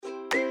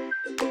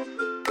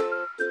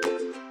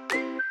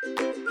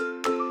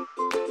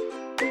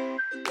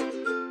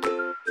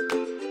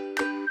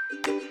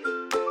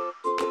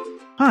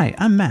Hi,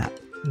 I'm Matt.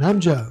 And I'm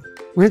Joe.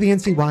 We're the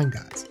NC Wine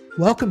Guys.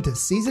 Welcome to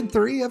Season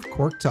 3 of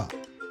Cork Talk.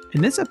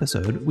 In this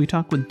episode, we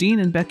talk with Dean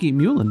and Becky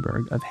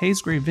Muhlenberg of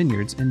Haysgrave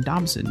Vineyards in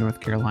Dobson,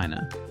 North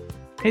Carolina.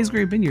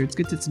 Haysgrave Vineyards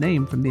gets its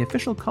name from the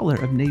official color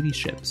of Navy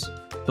ships.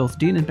 Both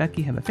Dean and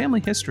Becky have a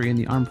family history in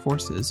the armed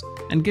forces,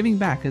 and giving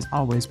back has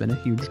always been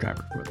a huge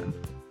driver for them.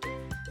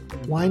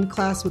 Wine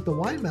Class with the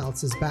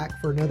Winemouths is back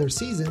for another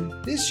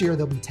season. This year,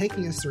 they'll be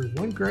taking us through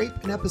one grape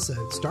an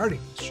episode, starting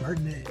with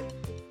Chardonnay.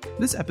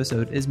 This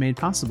episode is made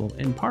possible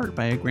in part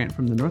by a grant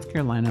from the North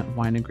Carolina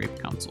Wine and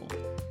Grape Council.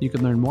 You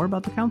can learn more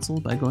about the council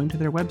by going to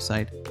their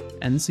website,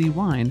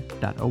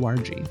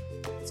 ncwine.org.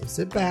 So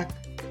sit back,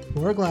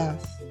 pour a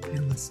glass,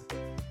 and listen.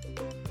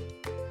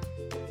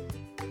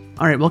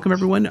 All right, welcome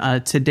everyone.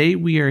 Today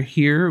we are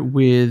here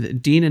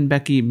with Dean and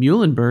Becky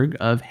Muhlenberg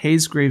of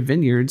Haysgrave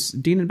Vineyards.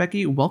 Dean and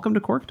Becky, welcome to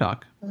Cork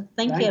Talk.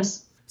 Thanks.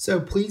 Thanks. So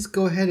please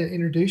go ahead and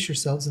introduce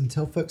yourselves and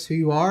tell folks who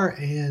you are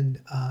and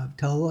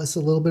tell us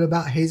a little bit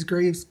about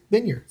Haysgrave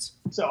Vineyards.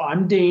 So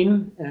I'm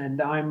Dean, and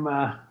I'm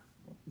I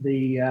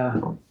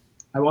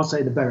won't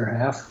say the better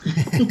half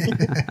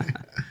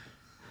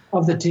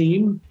of the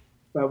team,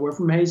 but we're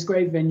from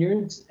Haysgrave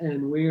Vineyards,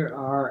 and we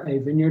are a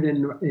vineyard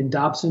in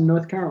Dobson,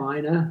 North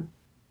Carolina.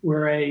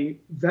 We're a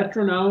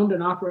veteran-owned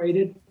and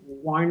operated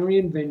winery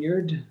and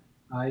vineyard.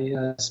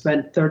 I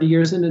spent 30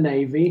 years in the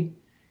Navy,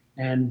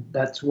 and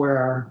that's where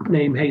our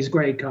name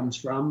Haysgrave comes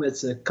from.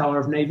 It's a color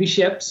of Navy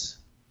ships.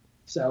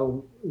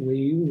 So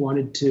we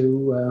wanted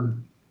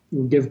to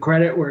give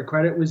credit where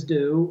credit was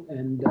due,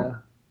 and I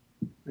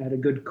had a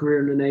good career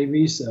in the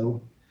Navy.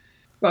 So,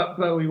 but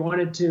we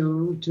wanted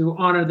to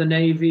honor the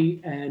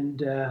Navy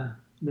and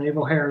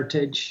naval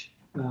heritage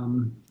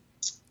in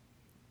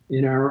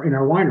our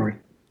winery.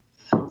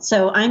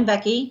 So I'm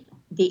Becky,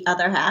 the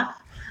other half,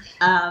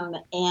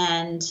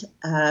 and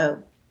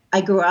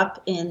I grew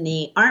up in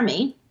the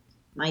Army.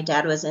 My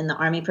dad was in the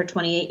Army for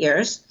 28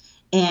 years,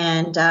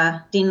 and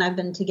Dean and I have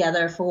been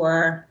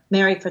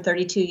married for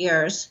 32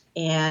 years,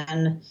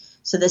 and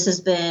so this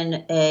has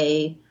been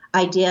a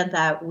idea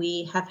that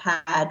we have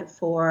had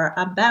for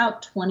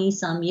about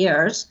 20-some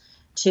years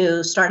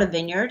to start a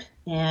vineyard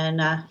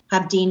and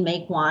have Dean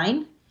make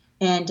wine,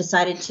 and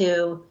decided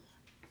to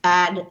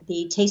add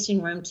the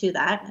tasting room to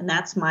that, and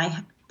that's my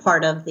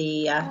part of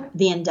the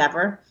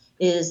endeavor,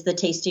 is the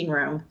tasting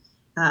room.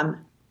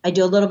 I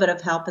do a little bit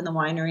of help in the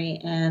winery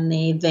and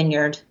the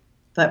vineyard,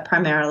 but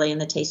primarily in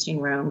the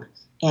tasting room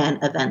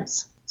and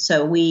events.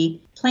 So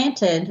we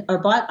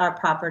bought our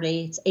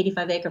property. It's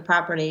 85-acre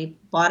property,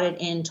 bought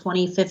it in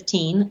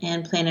 2015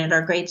 and planted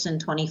our grapes in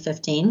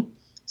 2015,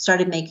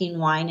 started making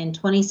wine in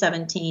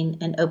 2017,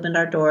 and opened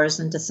our doors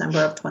in December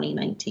of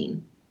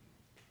 2019.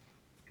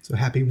 So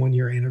happy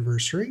 1-year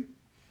anniversary.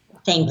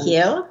 Thank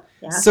you.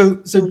 Yeah. So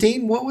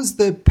Dean, what was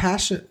the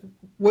passion?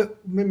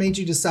 What made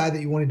you decide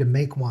that you wanted to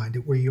make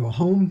wine? Were you a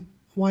home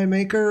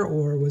winemaker,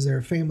 or was there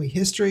a family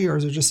history, or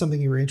is it just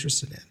something you were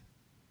interested in?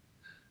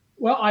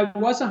 Well, I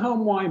was a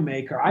home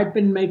winemaker. I've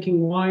been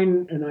making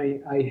wine, and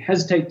I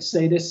hesitate to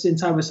say this,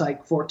 since I was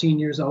like 14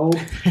 years old.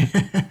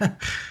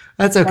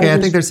 That's okay. I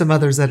think there's some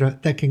others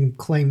that can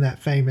claim that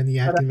fame in the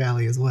Yadkin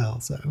Valley as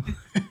well. So,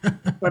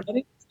 but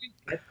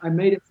I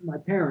made it for my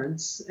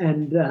parents,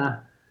 and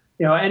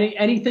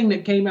anything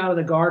that came out of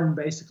the garden,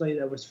 basically,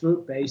 that was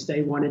fruit based,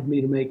 they wanted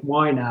me to make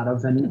wine out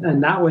of,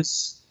 and that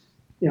was,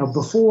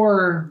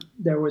 before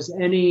there was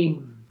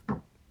any.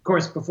 Of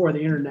course, before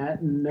the internet,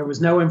 and there was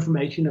no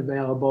information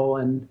available.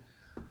 And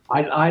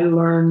I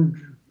learned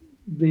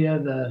via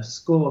the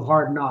School of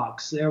Hard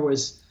Knocks. There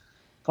was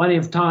plenty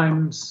of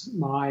times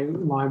my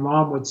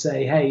mom would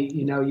say, "Hey,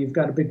 you've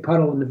got a big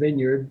puddle in the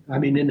vineyard. I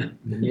mean,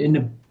 in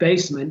the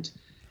basement,"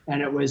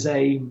 and it was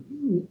a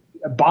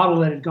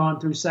bottle that had gone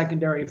through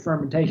secondary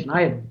fermentation.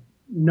 I had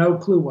no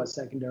clue what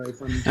secondary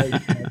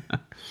fermentation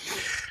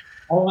was.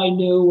 All I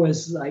knew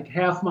was like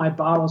half my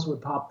bottles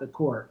would pop the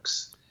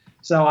corks.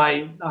 So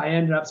I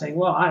ended up saying,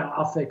 well,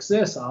 I'll fix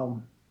this.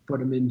 I'll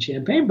put them in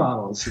champagne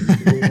bottles.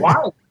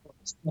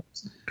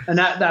 And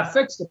that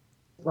fixed the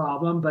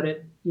problem, but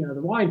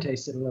the wine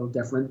tasted a little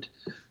different.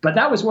 But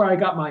that was where I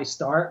got my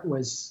start,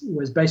 was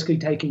basically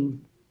taking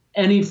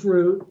any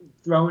fruit,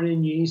 throwing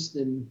in yeast,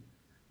 and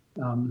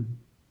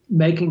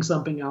making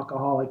something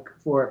alcoholic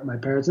for my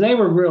parents. And they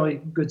were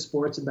really good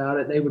sports about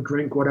it. They would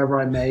drink whatever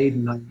I made,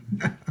 and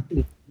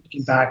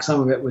looking back, some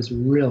of it was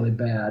really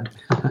bad.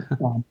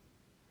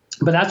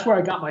 But that's where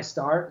I got my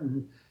start,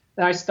 and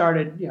I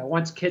started.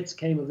 Once kits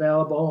came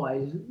available,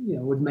 I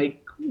would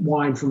make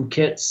wine from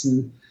kits,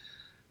 and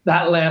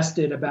that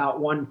lasted about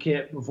one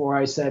kit before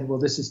I said, well,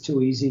 this is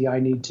too easy.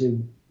 I need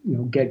to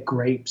get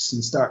grapes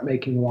and start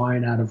making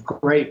wine out of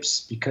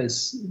grapes,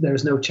 because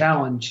there's no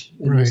challenge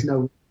and There's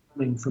no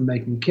learning from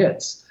making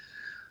kits.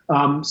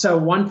 So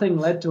one thing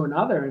led to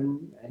another,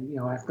 and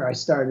after I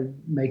started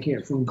making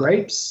it from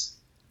grapes.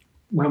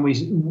 When we,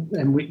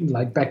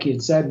 like Becky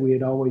had said, we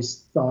had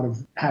always thought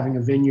of having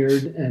a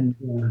vineyard and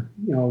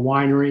a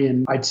winery,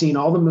 and I'd seen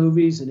all the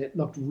movies, and it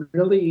looked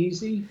really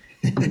easy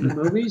in the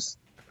movies.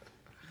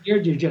 Here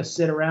you just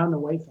sit around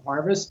and wait for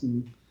harvest,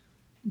 and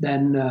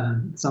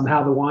then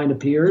somehow the wine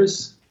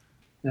appears,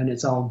 and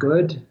it's all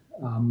good.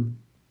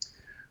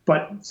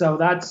 But so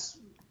that's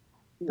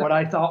what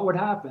I thought would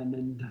happen,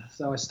 and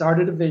so I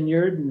started a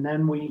vineyard, and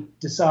then we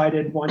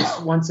decided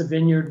once a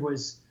vineyard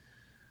was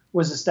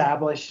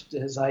established,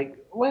 it's like,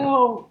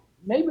 well,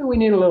 maybe we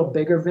need a little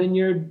bigger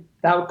vineyard.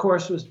 That, of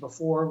course, was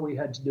before we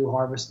had to do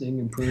harvesting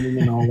and pruning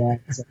and all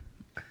that.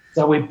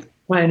 So we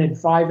planted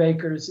 5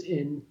 acres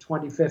in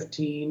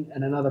 2015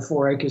 and another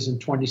 4 acres in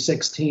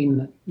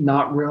 2016,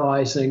 not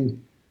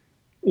realizing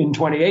in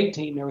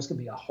 2018 there was going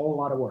to be a whole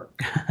lot of work.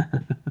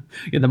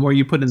 Yeah, the more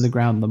you put in the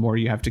ground, the more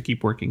you have to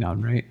keep working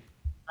on, right?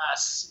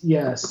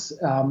 Yes.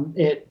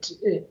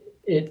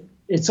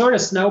 It sort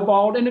of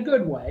snowballed in a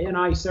good way, and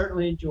I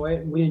certainly enjoy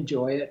it, and we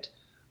enjoy it.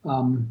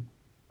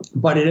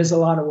 But it is a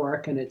lot of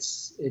work, and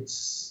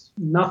it's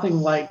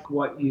nothing like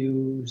what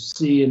you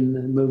see in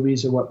the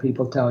movies or what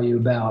people tell you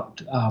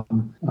about.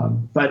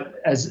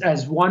 But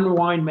as one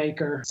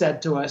winemaker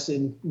said to us,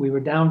 and we were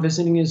down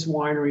visiting his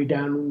winery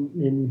down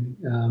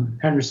in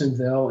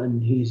Hendersonville,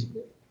 and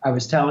I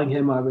was telling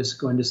him I was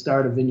going to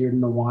start a vineyard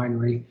in the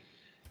winery,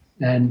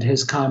 and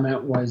his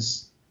comment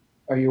was,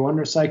 "Are you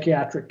under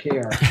psychiatric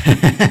care?"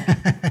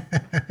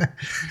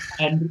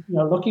 And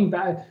looking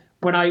back,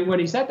 when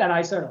he said that,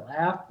 I sort of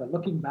laughed, but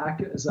looking back,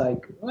 it was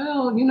like,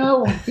 well,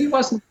 he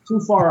wasn't too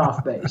far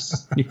off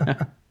base.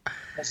 Yeah.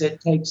 Because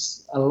it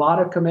takes a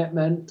lot of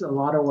commitment, a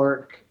lot of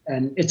work,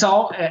 and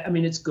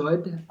it's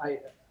good.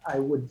 I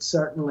would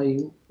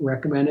certainly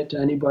recommend it to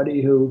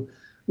anybody who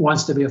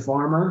wants to be a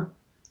farmer.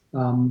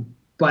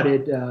 But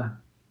you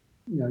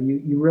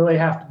really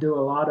have to do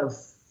a lot of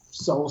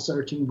soul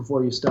searching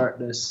before you start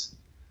this,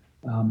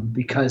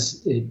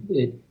 because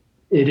it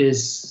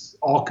is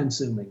all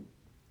consuming.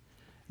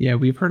 Yeah,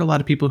 we've heard a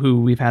lot of people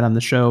who we've had on the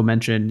show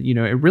mention, it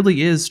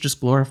really is just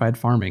glorified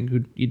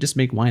farming. You just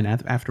make wine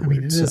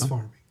afterwards. It is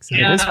farming. So.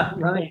 Yeah,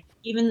 right.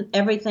 Even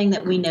everything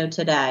that we know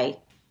today,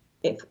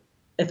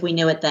 if we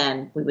knew it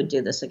then, we would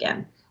do this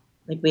again.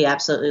 Like, we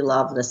absolutely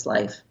love this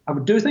life. I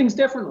would do things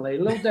differently,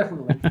 a little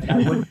differently.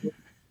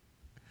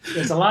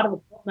 There's a lot of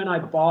equipment I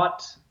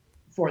bought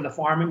for the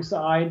farming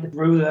side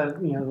through the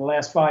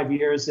last 5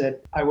 years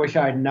that I wish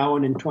I'd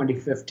known in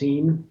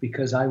 2015,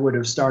 because I would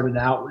have started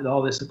out with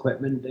all this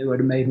equipment. It would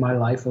have made my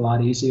life a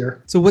lot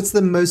easier. So what's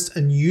the most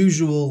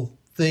unusual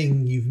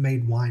thing you've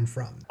made wine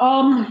from?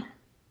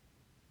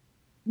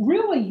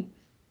 Really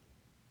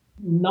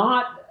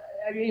not.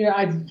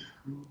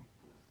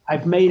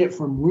 I've made it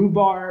from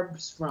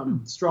rhubarbs,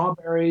 from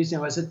strawberries.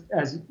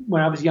 As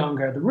when I was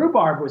younger, the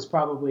rhubarb was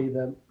probably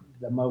the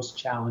most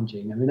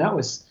challenging. I mean, that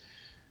was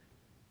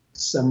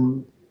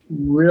some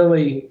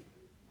really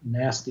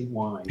nasty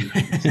wine.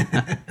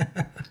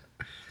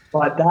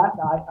 But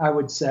that I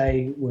would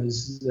say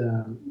was,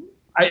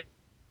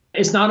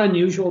 it's not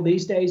unusual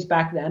these days.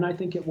 Back then, I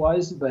think it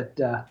was, but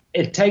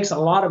it takes a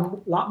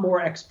lot more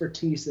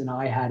expertise than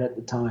I had at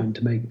the time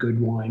to make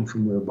good wine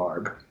from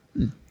rhubarb.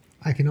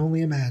 I can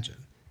only imagine.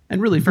 And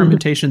really,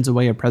 fermentation's a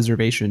way of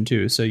preservation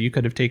too. So you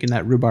could have taken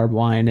that rhubarb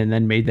wine and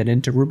then made that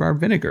into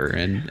rhubarb vinegar,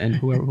 and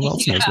who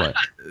else knows what.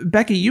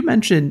 Becky, you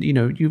mentioned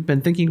you've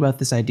been thinking about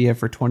this idea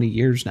for 20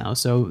 years now.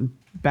 So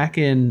back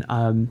in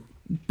I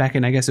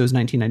guess it was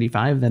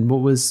 1995. Then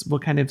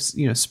what kind of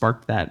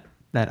sparked that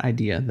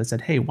idea that said,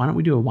 hey, why don't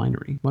we do a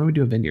winery? Why don't we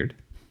do a vineyard?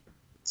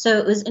 So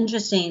it was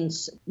interesting.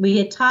 We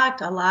had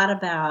talked a lot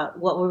about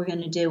what we were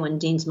going to do when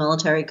Dean's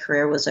military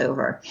career was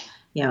over.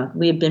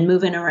 We had been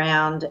moving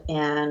around,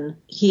 and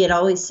he had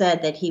always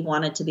said that he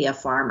wanted to be a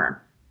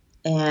farmer,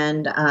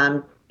 and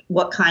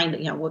what kind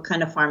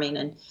of farming.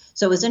 And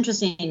so it was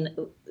interesting.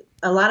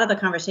 A lot of the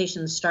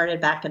conversations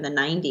started back in the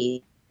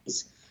 90s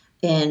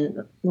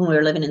when we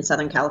were living in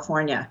Southern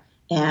California.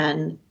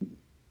 And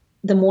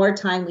the more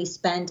time we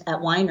spent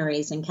at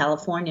wineries in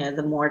California,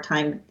 the more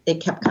time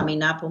it kept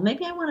coming up. Well,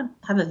 maybe I want to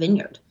have a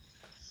vineyard.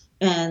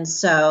 And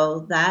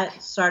so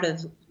that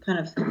started kind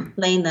of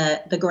laying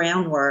the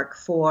groundwork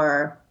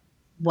for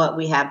what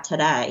we have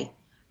today.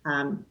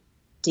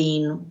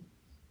 Dean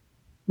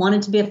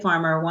wanted to be a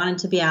farmer, wanted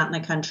to be out in the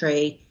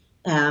country,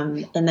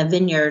 and the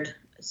vineyard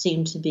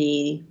seemed to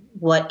be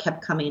what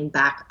kept coming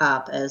back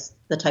up as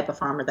the type of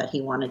farmer that he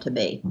wanted to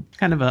be.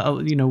 Kind of a,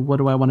 what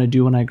do I want to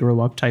do when I grow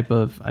up type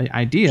of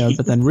idea,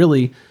 but then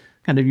really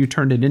kind of you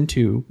turned it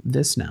into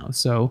this now.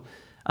 So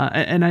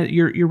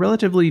you're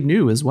relatively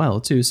new as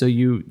well too. So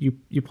you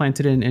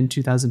planted in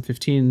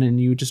 2015, and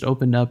you just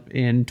opened up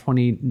in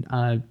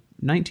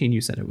 2019.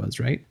 You said it was,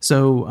 right?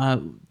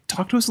 So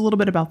talk to us a little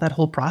bit about that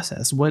whole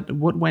process. What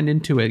went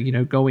into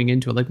it? Going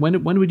into it. Like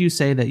when would you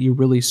say that you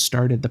really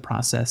started the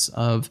process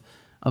of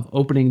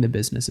opening the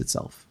business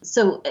itself?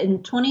 So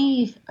in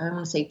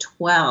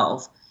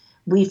 2012,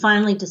 we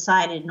finally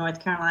decided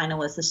North Carolina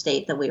was the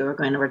state that we were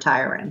going to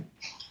retire in.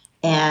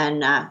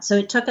 And so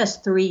it took us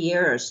 3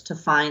 years to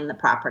find the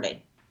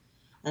property.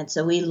 And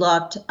so we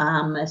looked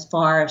as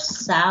far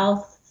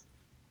south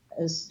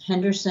as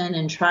Henderson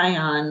and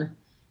Tryon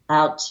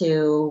out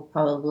to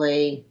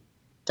probably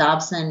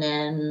Dobson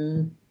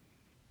and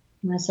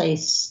I'm going to say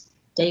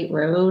State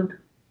Road,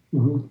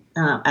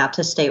 out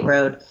to State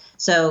Road.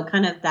 So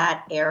kind of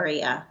that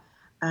area.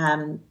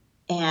 And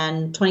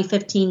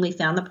 2015, we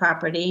found the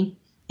property,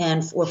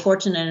 and we're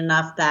fortunate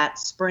enough that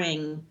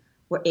spring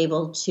we're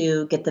able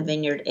to get the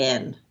vineyard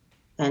in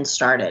and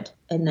started.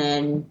 And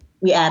then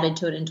we added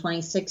to it in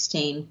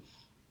 2016.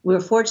 We were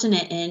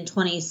fortunate in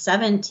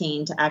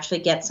 2017 to actually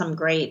get some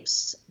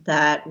grapes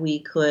that we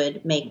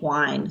could make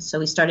wine. So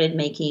we started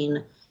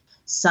making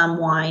some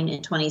wine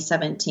in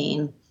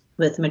 2017,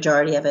 with the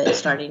majority of it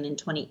starting in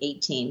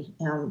 2018.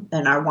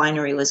 And our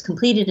winery was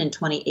completed in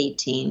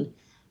 2018.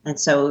 And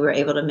so we were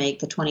able to make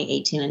the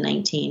 2018 and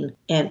 19,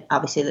 and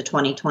obviously the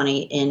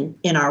 2020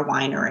 in our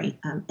winery.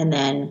 And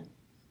then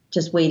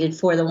just waited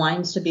for the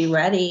wines to be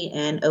ready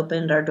and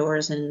opened our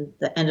doors in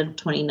the end of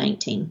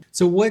 2019.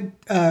 So what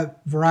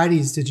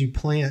varieties did you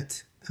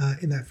plant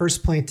in that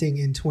first planting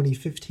in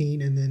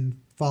 2015 and then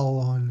follow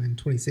on in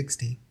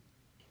 2016?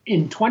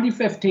 In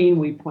 2015,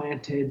 we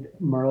planted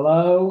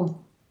Merlot,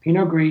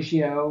 Pinot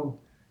Grigio,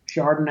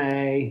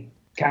 Chardonnay,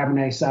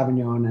 Cabernet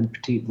Sauvignon, and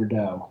Petit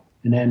Verdot.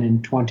 And then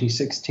in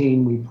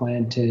 2016, we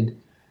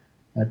planted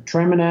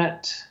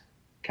Treminette,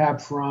 Cab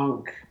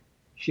Franc,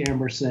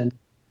 Chambourcin,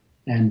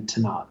 and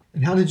Tannat.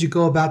 And how did you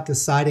go about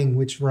deciding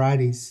which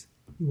varieties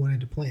you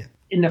wanted to plant?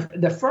 In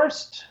the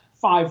first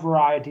 5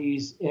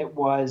 varieties, it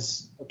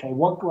was, okay,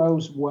 what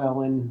grows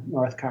well in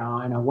North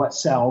Carolina? What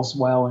sells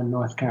well in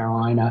North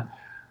Carolina?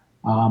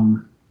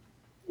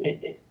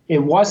 It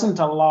wasn't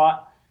a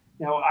lot.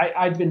 You know,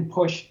 I'd been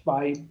pushed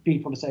by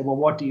people to say, well,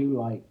 what do you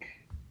like?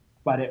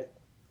 But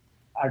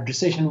our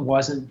decision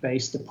wasn't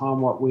based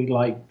upon what we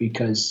like,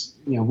 because,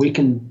 you know,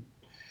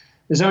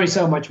 there's only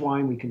so much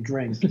wine we can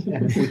drink.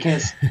 And if we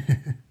can't,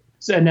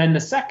 so, and then the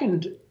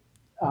second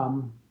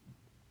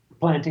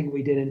planting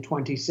we did in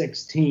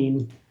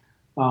 2016,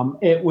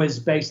 it was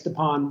based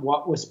upon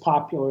what was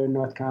popular in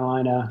North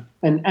Carolina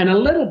and a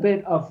little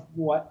bit of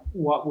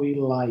what we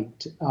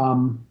liked.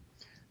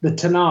 The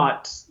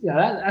Tannat,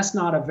 that's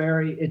not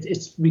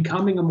it's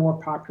becoming a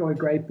more popular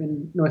grape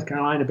in North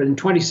Carolina. But in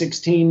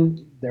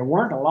 2016, there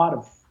weren't a lot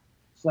of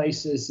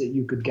places that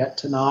you could get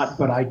Tannat,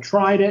 but I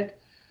tried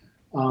it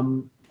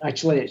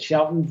actually at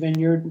Shelton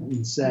Vineyard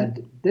and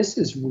said, this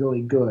is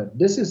really good.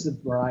 This is the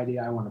variety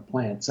I want to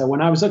plant. So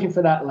when I was looking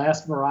for that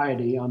last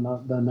variety on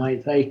the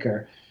 9th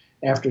acre,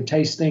 after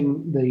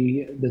tasting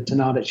the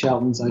Tannat at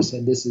Shelton's, I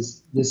said, this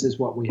is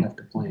what we have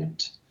to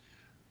plant.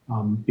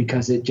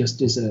 Because it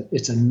just is it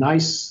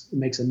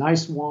makes a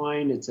nice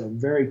wine. It's a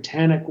very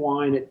tannic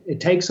wine.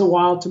 It takes a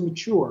while to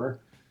mature,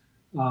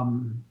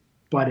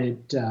 but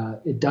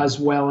it does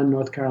well in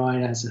North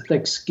Carolina. It has a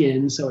thick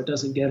skin, so it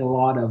doesn't get a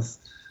lot of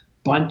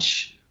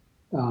bunch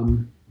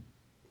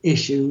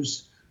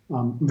issues.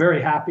 I'm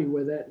very happy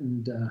with it,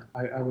 and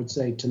I would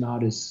say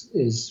Tannat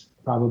is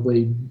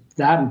probably,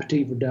 that and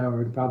Petit Verdot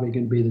are probably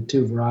going to be the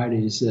 2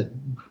 varieties that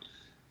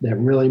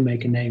really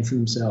make a name for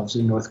themselves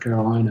in North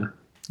Carolina.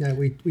 Yeah,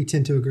 we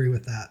tend to agree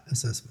with that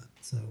assessment.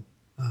 So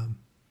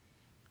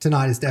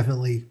Tannat is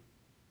definitely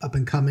up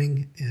and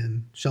coming,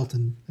 and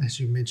Shelton, as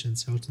you mentioned,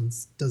 Shelton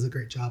does a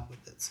great job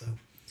with it. So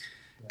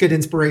good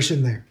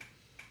inspiration there.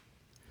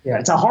 Yeah,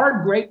 it's a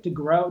hard grape to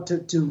grow,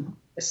 to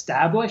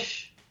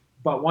establish,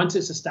 but once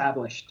it's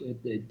established,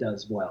 it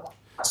does well.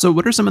 So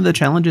what are some of the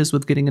challenges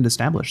with getting it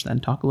established then?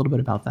 Talk a little bit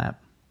about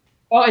that.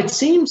 Well, it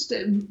seems to,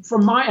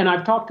 and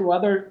I've talked to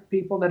other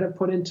people that have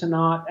put in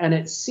Tannat, and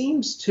it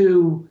seems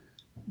to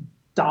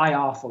die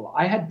off a lot.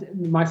 I had,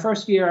 my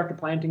first year after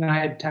planting, I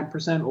had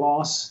 10%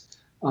 loss.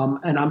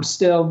 And I'm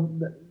still,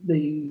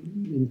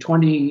 in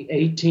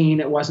 2018,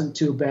 it wasn't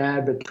too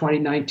bad, but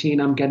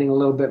 2019, I'm getting a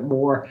little bit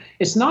more.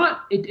 It's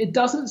not, it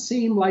doesn't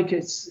seem like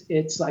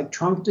it's like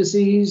trunk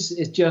disease.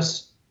 It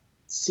just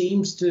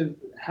seems to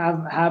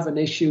have an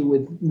issue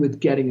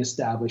with getting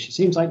established. It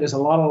seems like there's a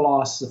lot of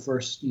loss the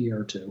first year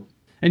or two.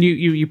 And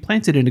you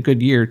planted in a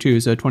good year too.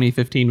 So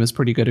 2015 was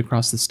pretty good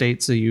across the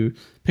state. So you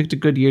picked a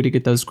good year to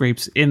get those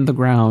grapes in the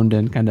ground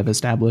and kind of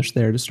established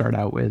there to start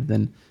out with.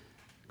 And,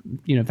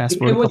 you know, fast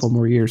forward a couple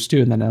more years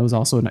too. And then that was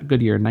also a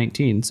good year in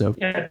 19. So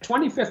yeah,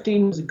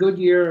 2015 was a good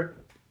year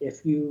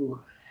if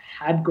you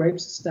had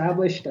grapes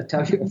established. I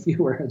tell you, if you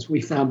were, as we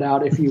found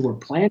out, if you were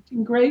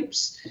planting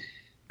grapes,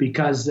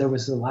 because there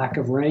was a lack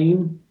of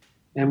rain.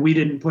 And we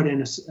didn't put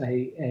in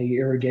a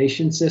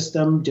irrigation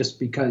system just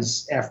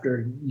because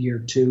after year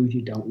 2,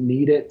 you don't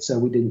need it. So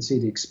we didn't see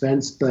the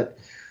expense. But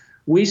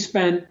we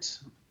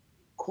spent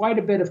quite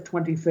a bit of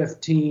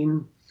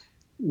 2015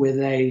 with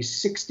a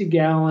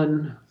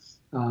 60-gallon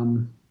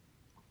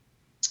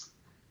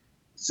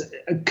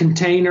a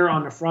container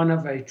on the front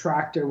of a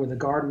tractor with a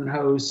garden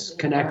hose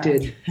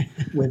connected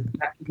with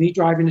me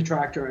driving the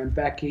tractor and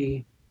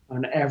Becky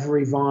on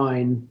every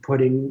vine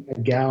putting a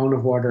gallon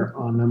of water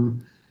on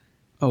them.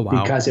 Oh,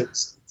 wow. Because it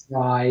was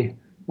dry.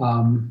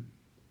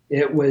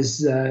 It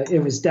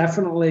was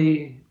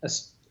definitely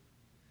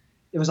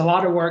it was a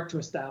lot of work to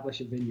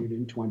establish a vineyard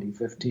in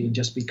 2015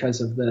 just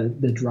because of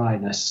the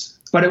dryness,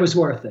 but it was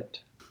worth it.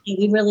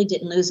 We really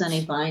didn't lose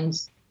any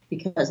vines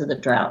because of the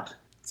drought.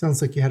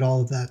 Sounds like you had all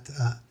of that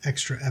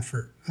extra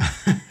effort.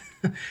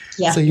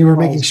 Yeah. So you were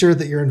making sure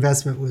that your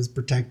investment was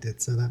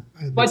protected. So that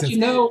makes But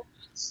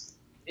sense.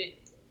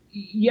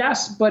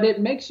 yes, but it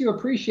makes you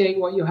appreciate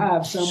what you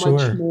have so Sure.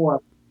 much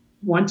more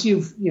once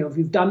if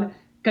you've done.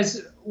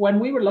 Because when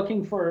we were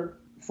looking for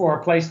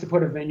a place to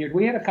put a vineyard,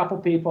 we had a couple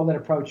people that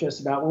approached us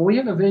about, well, we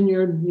have a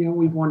vineyard,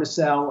 we want to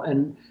sell,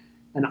 and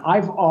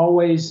I've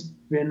always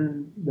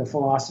been the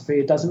philosophy,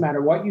 it doesn't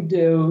matter what you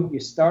do, you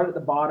start at the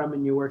bottom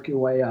and you work your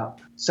way up.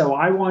 So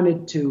I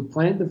wanted to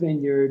plant the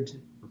vineyard,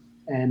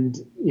 and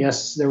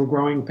yes, there were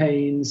growing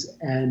pains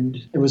and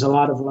it was a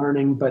lot of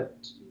learning, but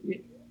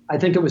I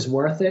think it was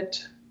worth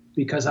it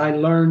because I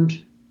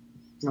learned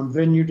from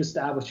vineyard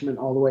establishment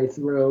all the way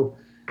through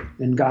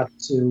and got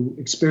to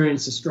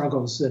experience the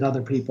struggles that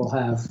other people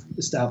have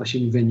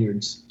establishing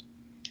vineyards.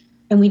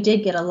 And we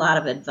did get a lot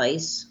of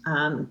advice.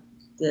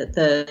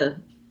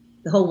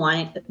 The whole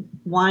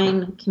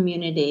wine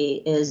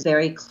community is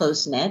very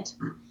close knit,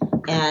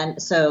 and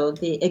so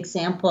the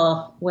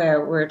example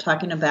where we're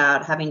talking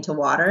about having to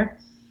water,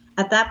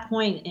 at that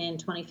point in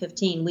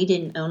 2015, we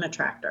didn't own a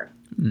tractor,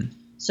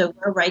 so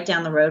we're right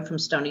down the road from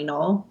Stony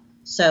Knoll.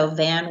 So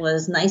Van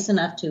was nice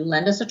enough to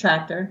lend us a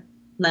tractor,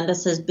 lend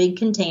us his big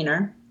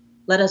container,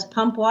 let us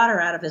pump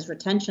water out of his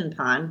retention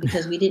pond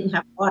because we didn't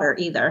have water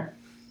either,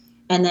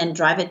 and then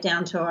drive it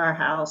down to our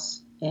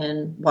house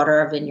and water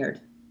our vineyard.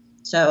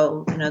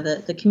 So,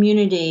 the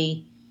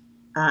community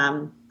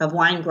of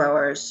wine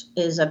growers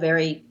is a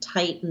very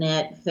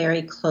tight-knit,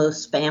 very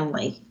close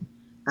family.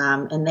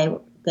 And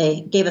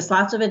they gave us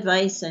lots of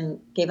advice and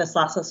gave us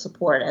lots of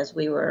support as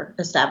we were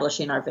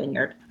establishing our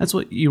vineyard. That's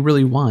what you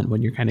really want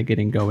when you're kind of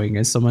getting going,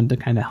 is someone to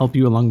kind of help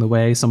you along the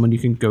way, someone you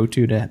can go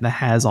to that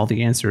has all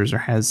the answers or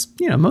has,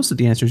 most of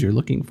the answers you're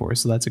looking for.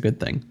 So that's a good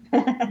thing.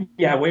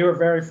 Yeah, we were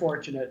very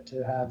fortunate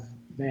to have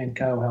Van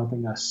Co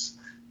helping us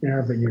in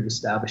our vineyard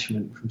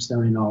establishment from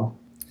Stony Knoll.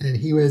 And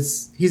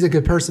he's a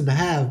good person to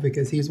have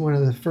because he's one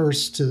of the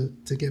first to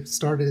get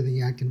started in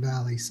the Yadkin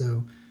Valley.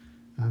 So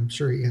I'm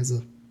sure he's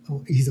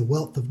a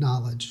wealth of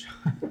knowledge.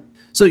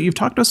 So you've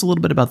talked to us a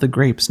little bit about the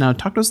grapes. Now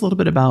talk to us a little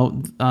bit about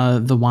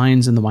the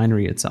wines and the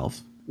winery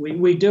itself.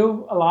 We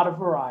do a lot of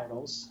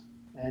varietals.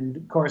 And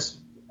of course,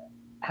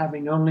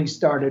 having only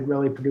started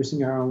really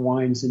producing our own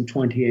wines in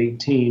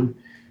 2018,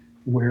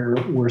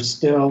 we're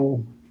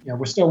still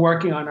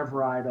working on our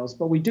varietals,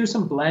 but we do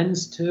some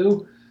blends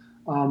too.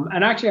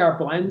 And actually our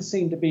blends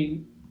seem to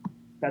be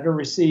better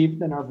received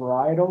than our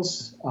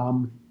varietals.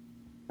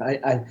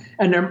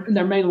 And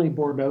they're mainly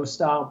Bordeaux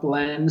style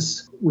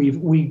blends.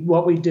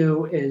 What we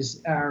do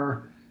is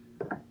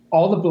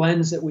all the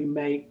blends that we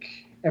make,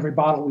 every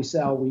bottle we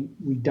sell,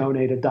 we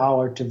donate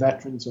 $1 to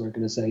veterans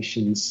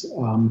organizations.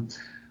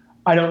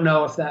 I don't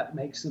know if that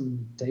makes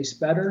them taste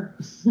better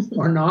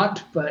or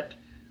not, but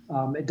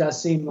it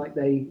does seem like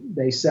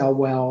they sell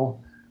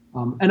well.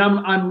 And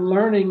I'm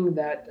learning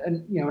that,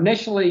 and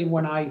initially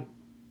when I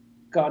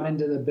got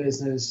into the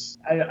business,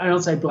 I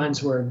don't say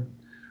blends were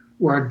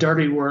a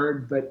dirty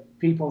word, but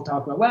people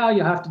talk about, well,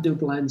 you have to do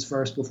blends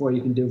first before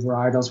you can do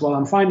varietals. Well,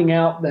 I'm finding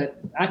out that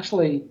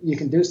actually you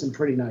can do some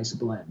pretty nice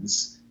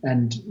blends.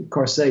 And of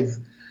course, they've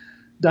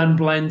done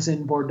blends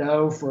in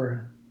Bordeaux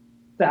for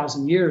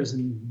 1,000 years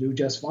and do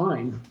just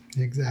fine.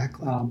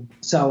 Exactly.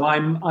 So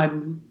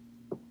I'm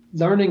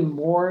learning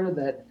more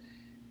that,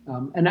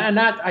 and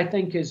that I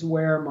think is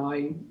where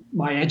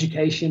my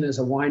education as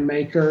a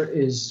winemaker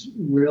is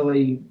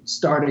really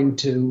starting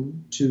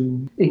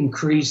to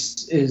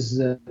increase,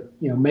 is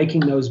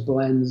making those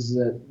blends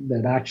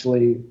that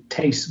actually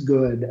taste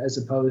good, as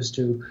opposed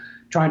to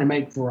trying to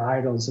make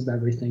varietals of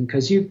everything,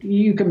 because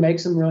you can make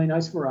some really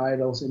nice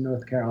varietals in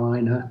North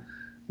Carolina,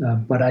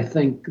 but I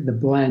think the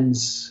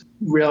blends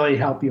really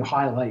help you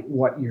highlight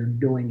what you're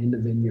doing in the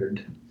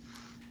vineyard.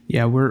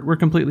 Yeah, we're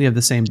completely of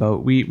the same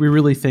boat. We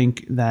really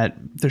think that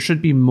there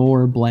should be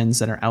more blends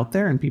that are out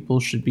there, and people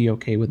should be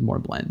okay with more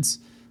blends.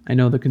 I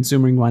know the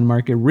consumer wine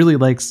market really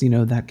likes,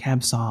 that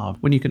Cab Sauv,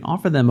 when you can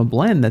offer them a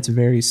blend that's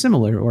very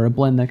similar, or a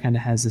blend that kind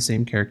of has the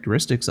same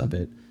characteristics of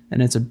it,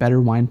 and it's a better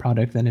wine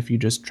product than if you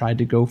just tried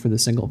to go for the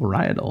single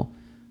varietal,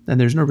 then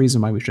there's no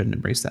reason why we shouldn't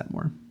embrace that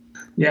more.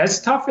 Yeah, it's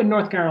tough in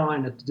North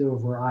Carolina to do a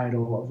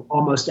varietal of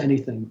almost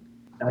anything.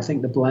 I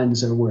think the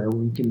blends are where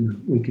we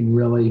can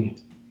really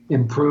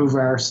improve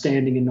our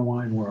standing in the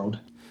wine world.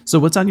 So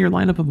what's on your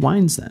lineup of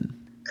wines then?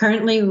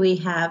 Currently, we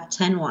have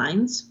 10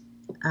 wines.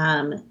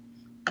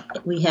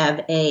 We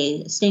have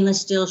a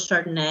stainless steel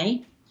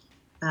Chardonnay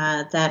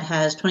that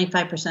has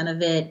 25%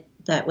 of it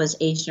that was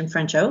aged in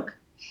French oak.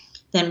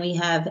 Then we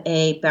have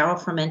a barrel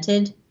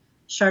fermented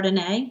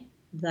Chardonnay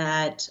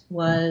that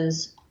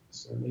was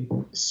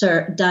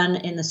done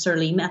in the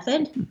Surly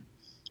method.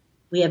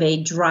 We have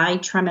a dry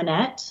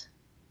Treminette,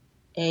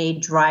 a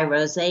dry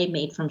rosé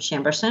made from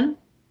Chambourcin,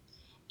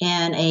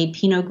 and a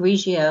Pinot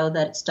Grigio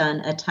that's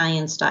done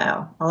Italian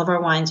style. All of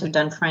our wines are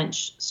done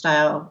French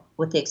style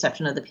with the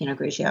exception of the Pinot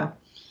Grigio.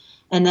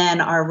 And then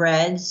our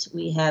reds,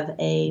 we have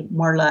a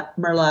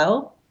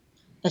Merlot,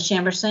 a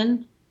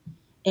Chambourcin,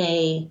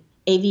 a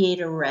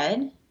Aviator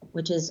Red,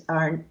 which is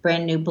our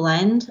brand new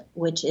blend,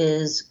 which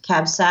is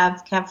Cab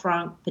Sauv, Cab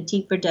Franc,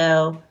 Petit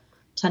Verdot,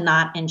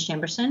 Tannat and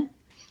Chamberson.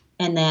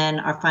 And then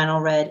our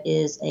final red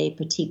is a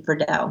Petit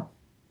Verdot.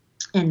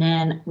 And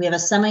then we have a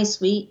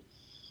semi-sweet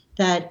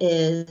that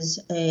is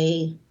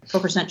a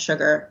 4%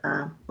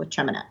 sugar with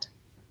Treminette.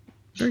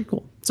 Very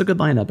cool. It's a good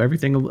lineup.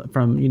 Everything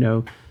from,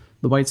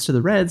 the whites to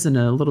the reds and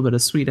a little bit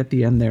of sweet at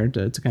the end there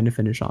to kind of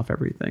finish off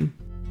everything.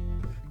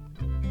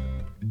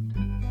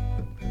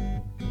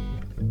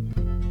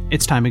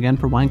 It's time again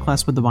for Wine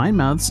Class with the Wine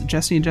Mouths.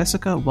 Jesse and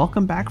Jessica,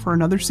 welcome back for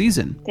another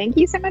season. Thank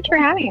you so much for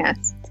having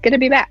us. It's good to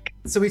be back.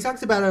 So we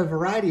talked about a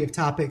variety of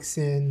topics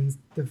in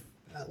the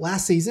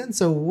last season.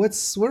 So what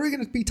are we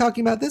going to be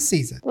talking about this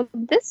season? Well,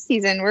 this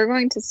season we're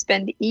going to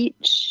spend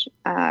each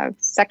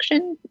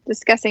section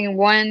discussing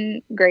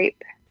one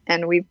grape,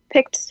 and we've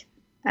picked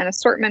an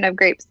assortment of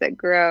grapes that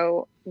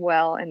grow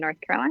well in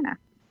North Carolina.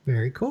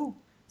 Very cool.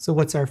 So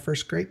what's our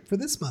first grape for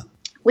this month?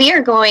 We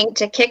are going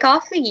to kick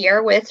off the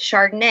year with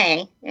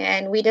Chardonnay,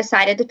 and we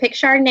decided to pick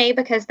Chardonnay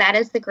because that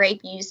is the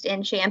grape used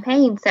in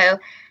Champagne. So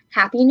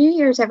Happy New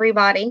Year's,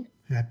 everybody.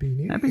 Happy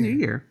New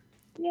Year.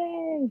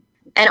 Yay.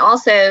 And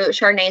also,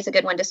 Chardonnay is a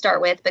good one to start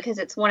with because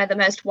it's one of the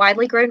most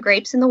widely grown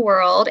grapes in the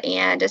world,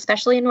 and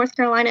especially in North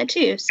Carolina,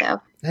 too.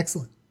 So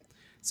excellent.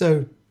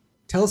 So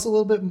tell us a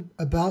little bit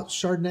about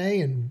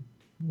Chardonnay and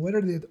what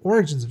are the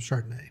origins of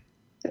Chardonnay?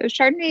 So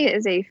Chardonnay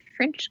is a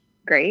French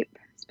grape,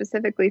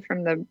 specifically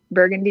from the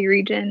Burgundy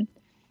region,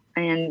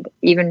 and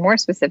even more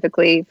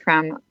specifically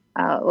from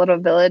a little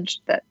village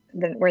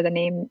where the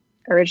name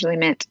originally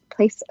meant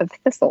place of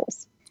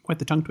thistles. Quite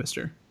the tongue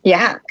twister.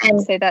 Yeah.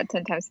 And say that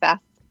 10 times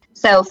fast.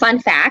 So fun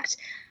fact,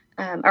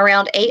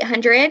 around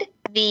 800,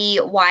 the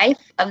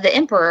wife of the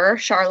emperor,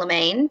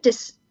 Charlemagne,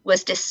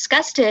 was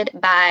disgusted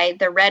by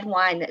the red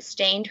wine that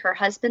stained her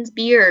husband's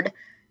beard,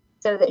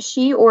 so that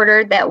she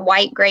ordered that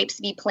white grapes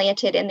be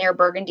planted in their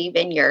Burgundy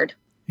vineyard.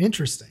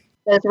 Interesting.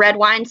 Those red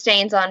wine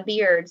stains on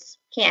beards.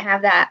 Can't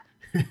have that.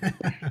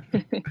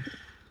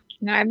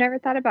 No, I've never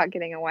thought about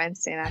getting a wine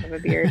stain out of a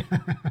beard.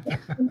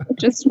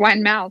 Just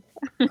wine mouth.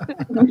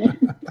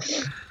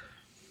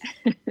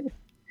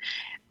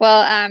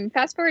 Well,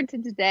 fast forward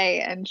to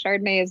today, and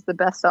Chardonnay is the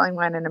best-selling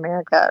wine in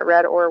America,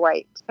 red or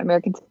white.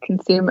 Americans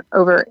consume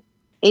over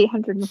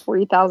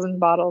 840,000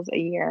 bottles a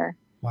year.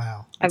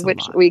 Wow. Of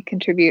which we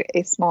contribute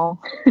a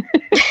small.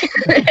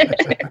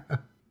 It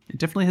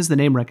definitely has the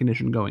name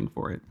recognition going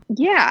for it.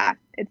 Yeah,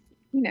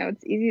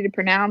 it's easy to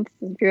pronounce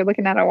if you're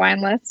looking at a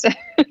wine list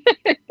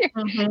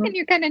and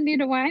you're kind of new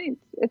to wine.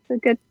 It's a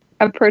good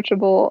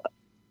approachable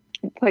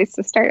place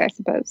to start, I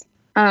suppose.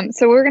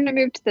 So we're going to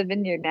move to the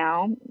vineyard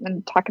now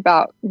and talk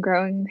about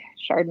growing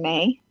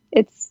Chardonnay.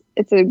 It's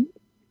a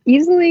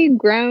easily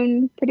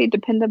grown, pretty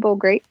dependable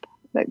grape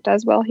that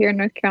does well here in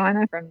North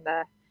Carolina from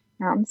the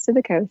mountains to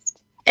the coast.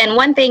 And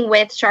one thing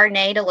with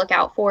Chardonnay to look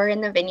out for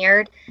in the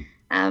vineyard,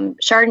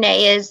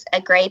 Chardonnay is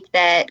a grape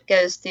that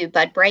goes through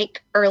bud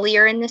break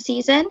earlier in the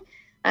season.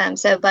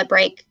 So bud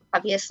break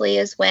obviously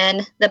is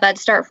when the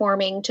buds start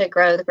forming to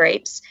grow the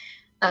grapes.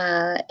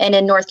 And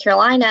in North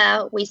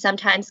Carolina, we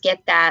sometimes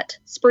get that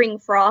spring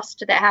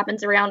frost that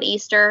happens around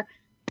Easter.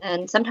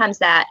 And sometimes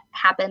that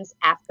happens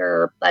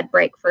after bud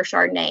break for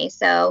Chardonnay.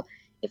 So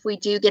if we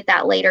do get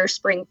that later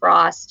spring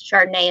frost,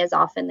 Chardonnay is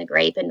often the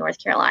grape in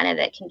North Carolina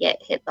that can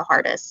get hit the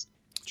hardest.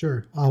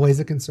 Sure. Always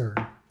a concern.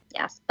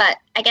 Yes. But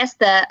I guess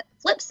the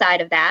flip side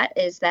of that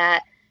is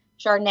that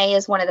Chardonnay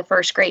is one of the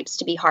first grapes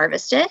to be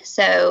harvested.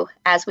 So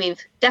as we've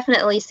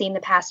definitely seen the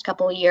past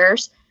couple of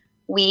years,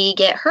 we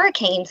get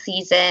hurricane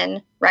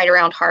season right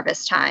around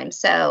harvest time.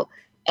 So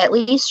at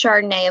least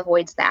Chardonnay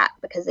avoids that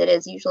because it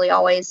is usually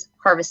always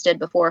harvested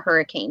before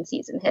hurricane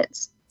season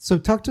hits. So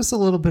talk to us a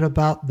little bit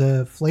about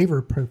the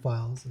flavor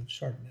profiles of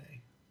Chardonnay.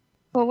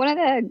 Well, one of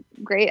the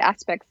great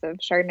aspects of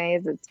Chardonnay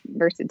is its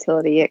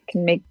versatility. It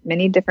can make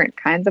many different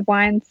kinds of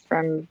wines,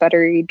 from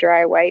buttery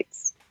dry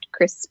whites,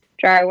 crisp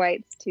dry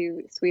whites,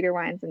 to sweeter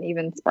wines and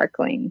even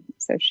sparkling.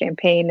 So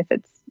champagne, if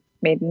it's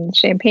made in the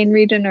Champagne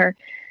region, or,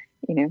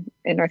 in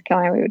North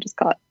Carolina, we would just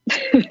call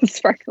it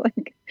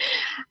sparkling.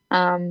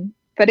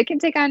 But it can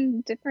take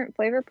on different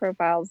flavor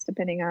profiles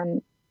depending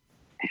on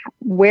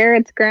where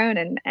it's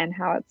grown and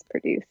how it's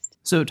produced.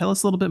 So tell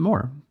us a little bit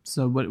more.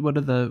 So what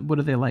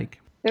are they like?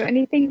 So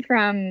anything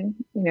from,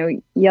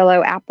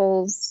 yellow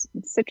apples,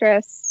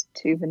 citrus,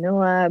 to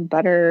vanilla,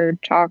 butter,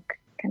 chalk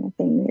kind of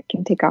thing that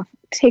can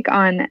take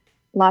on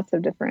lots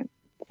of different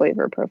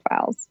flavor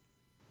profiles.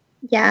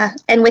 Yeah.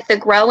 And with the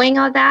growing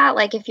of that,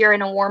 like if you're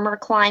in a warmer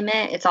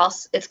climate, it's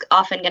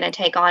often going to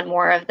take on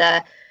more of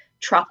the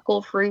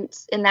tropical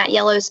fruits in that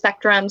yellow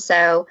spectrum.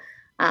 So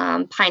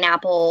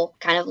pineapple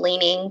kind of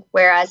leaning,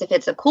 whereas if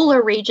it's a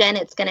cooler region,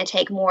 it's going to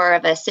take more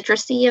of a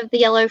citrusy of the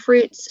yellow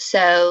fruits.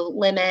 So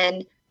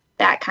lemon,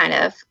 that kind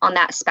of on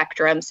that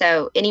spectrum.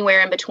 So anywhere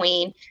in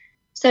between.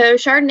 So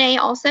Chardonnay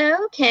also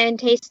can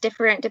taste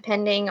different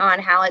depending on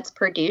how it's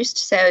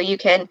produced. So you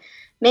can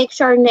make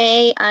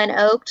Chardonnay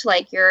unoaked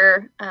like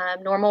your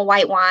normal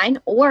white wine,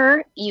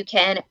 or you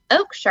can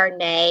oak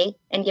Chardonnay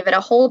and give it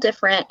a whole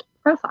different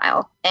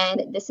profile.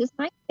 And this is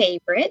my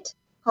favorite,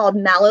 called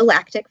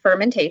malolactic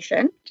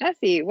fermentation.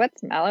 Jesse,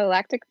 what's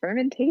malolactic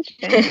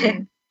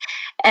fermentation?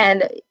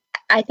 And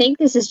I think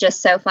this is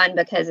just so fun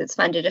because it's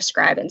fun to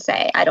describe and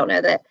say. I don't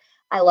know that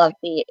I love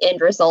the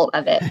end result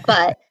of it,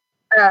 but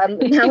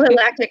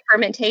malolactic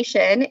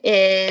fermentation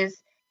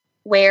is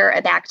where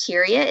a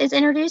bacteria is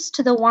introduced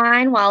to the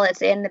wine while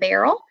it's in the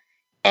barrel.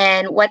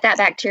 And what that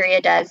bacteria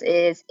does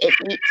is it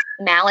eats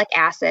malic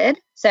acid.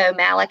 So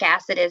malic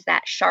acid is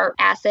that sharp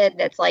acid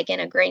that's like in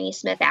a Granny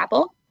Smith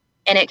apple,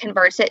 and it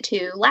converts it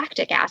to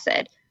lactic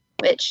acid,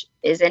 which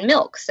is in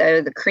milk.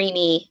 So the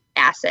creamy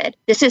acid.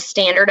 This is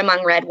standard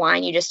among red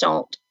wine. You just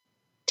don't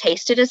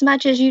taste it as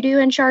much as you do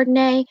in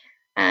Chardonnay.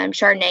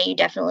 Chardonnay, you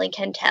definitely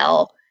can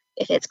tell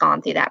if it's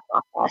gone through that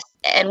process.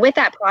 And with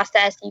that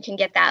process, you can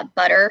get that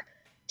butter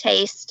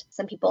taste.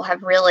 Some people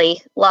have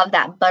really loved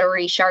that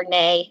buttery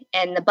Chardonnay,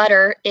 and the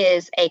butter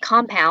is a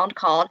compound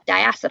called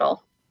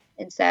diacetyl.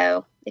 And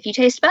so if you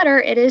taste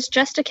butter, it is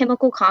just a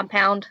chemical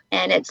compound,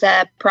 and it's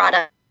a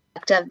product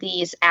of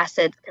these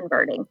acids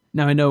converting.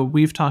 Now, I know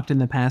we've talked in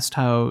the past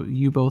how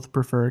you both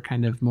prefer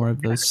kind of more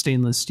of those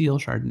stainless steel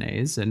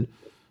Chardonnays, and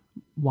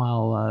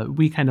while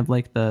we kind of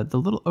like the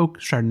little oak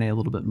Chardonnay a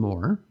little bit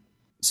more.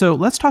 So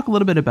let's talk a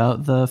little bit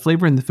about the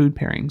flavor and the food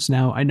pairings.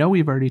 Now, I know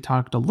we've already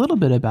talked a little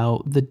bit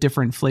about the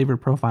different flavor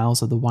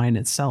profiles of the wine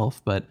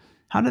itself, but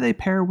how do they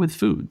pair with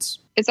foods?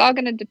 It's all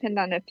going to depend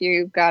on if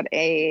you've got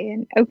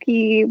an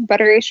oaky,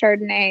 buttery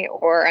Chardonnay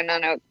or a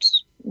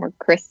non-oaked, more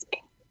crisp,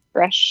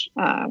 fresh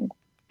kind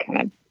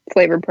of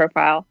flavor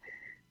profile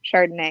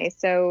Chardonnay.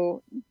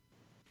 So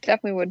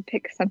definitely would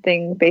pick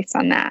something based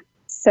on that.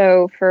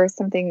 So for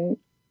something,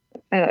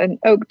 an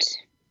oaked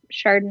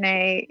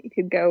Chardonnay, you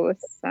could go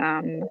with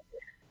some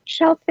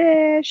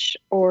shellfish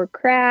or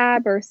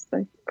crab or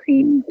some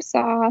cream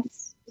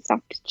sauce,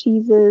 soft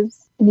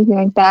cheeses, anything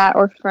like that.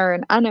 Or for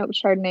an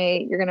unoaked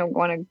Chardonnay, you're going to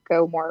want to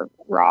go more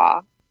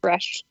raw,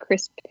 fresh,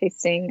 crisp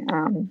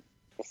tasting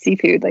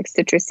seafood like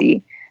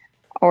citrusy,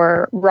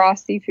 or raw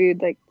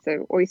seafood like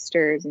so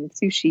oysters and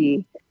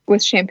sushi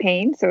with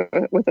champagne. So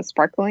with a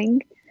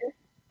sparkling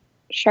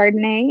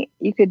Chardonnay,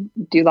 you could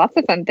do lots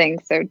of fun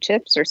things. So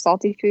chips or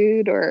salty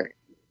food or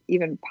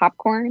even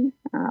popcorn.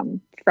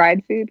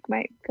 Fried food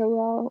might go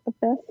well with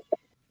this.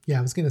 Yeah,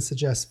 I was going to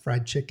suggest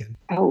fried chicken.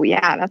 Oh,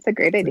 yeah, that's a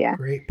great idea. A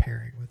great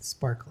pairing with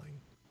sparkling.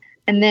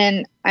 And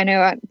then I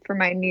know for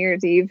my New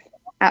Year's Eve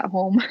at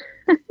home,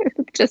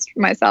 just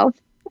for myself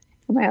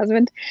and my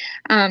husband,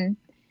 I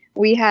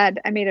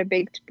made a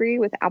baked brie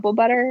with apple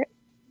butter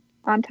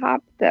on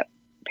top that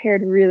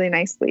paired really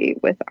nicely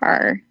with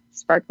our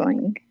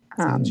sparkling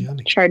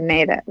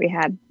Chardonnay that we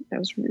had. That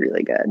was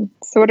really good.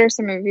 So what are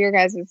some of your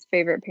guys'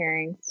 favorite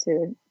pairings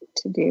to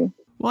do?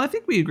 Well, I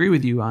think we agree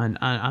with you on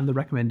the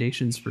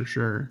recommendations for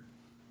sure.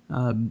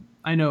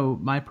 I know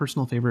my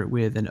personal favorite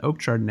with an oak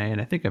Chardonnay,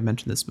 and I think I've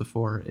mentioned this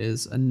before,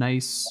 is a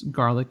nice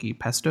garlicky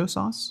pesto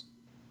sauce.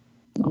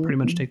 I'll pretty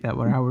much take that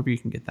however you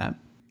can get that.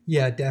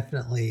 Yeah,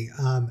 definitely.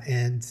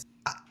 And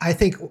I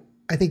think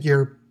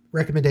your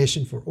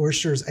recommendation for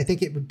oysters, I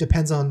think it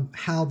depends on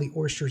how the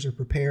oysters are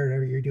prepared.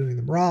 Are you doing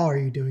them raw? Are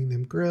you doing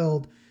them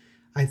grilled?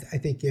 I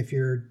think if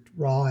you're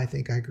raw, I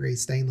think I agree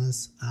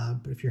stainless.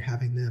 But if you're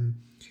having them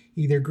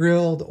either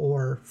grilled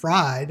or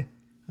fried,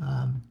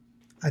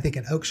 I think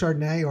an oak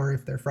Chardonnay, or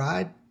if they're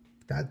fried,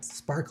 that's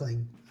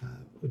sparkling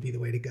would be the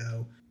way to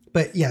go.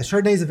 But yeah,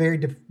 Chardonnay is a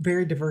very,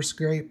 very diverse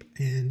grape,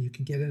 and you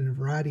can get it in a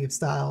variety of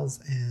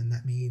styles. And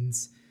that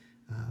means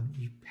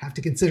you have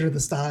to consider the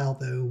style,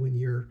 though, when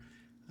you're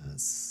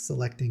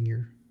selecting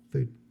your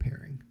food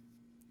pairing.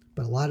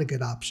 But a lot of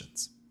good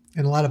options,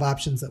 and a lot of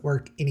options that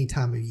work any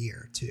time of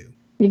year, too.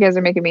 You guys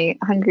are making me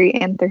hungry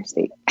and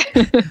thirsty.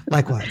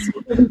 Likewise.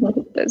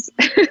 those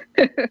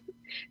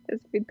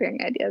food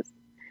pairing ideas.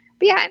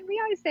 But yeah, and we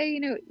always say,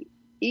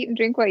 eat and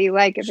drink what you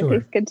like. If it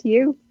tastes good to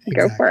you,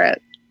 go for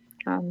it.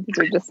 These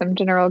are just some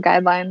general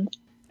guidelines.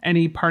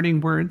 Any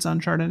parting words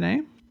on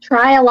Chardonnay?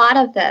 Try a lot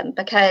of them,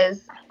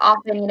 because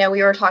often,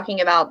 we were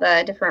talking about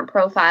the different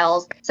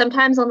profiles.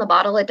 Sometimes on the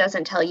bottle, it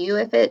doesn't tell you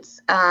if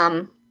it's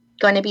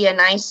going to be a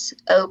nice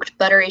oaked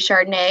buttery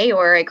Chardonnay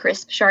or a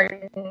crisp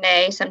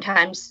Chardonnay.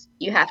 Sometimes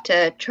you have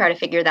to try to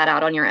figure that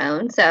out on your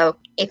own. So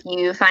if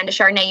you find a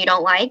Chardonnay you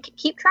don't like,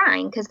 keep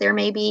trying, because there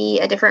may be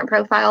a different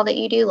profile that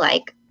you do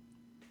like.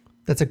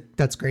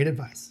 That's great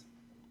advice.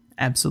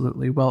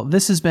 Absolutely. Well,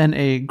 this has been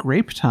a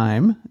grape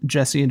time.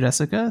 Jesse and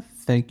Jessica,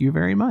 thank you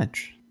very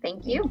much.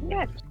 Thank you.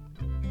 Yeah.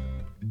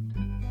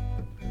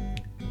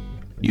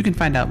 You can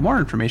find out more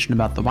information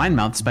about the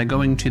Winemouths by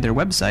going to their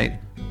website,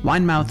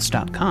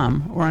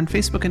 winemouths.com, or on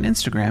Facebook and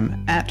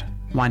Instagram at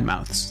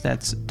Winemouths.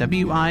 That's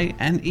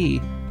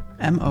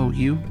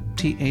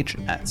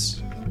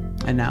WINEMOUTHS.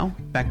 And now,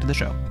 back to the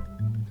show.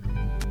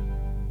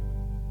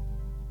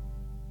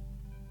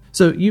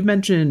 So you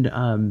mentioned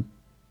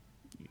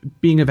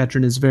being a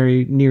veteran is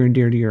very near and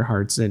dear to your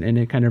hearts, and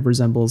it kind of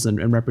resembles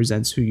and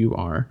represents who you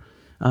are.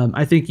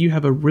 I think you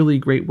have a really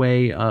great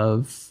way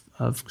of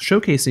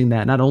showcasing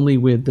that, not only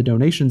with the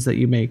donations that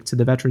you make to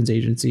the veterans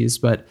agencies,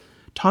 but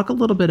talk a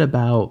little bit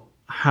about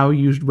how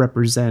you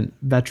represent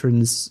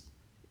veterans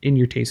in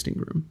your tasting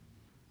room.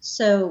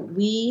 So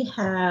we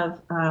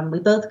have we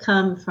both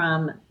come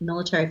from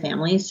military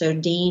families. So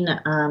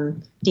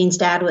Dean's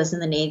dad was in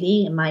the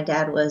Navy, and my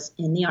dad was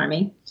in the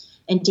Army.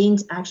 And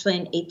Dean's actually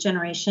an 8th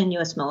generation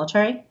U.S.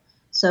 military.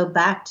 So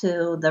back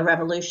to the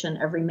Revolution,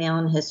 every male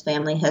in his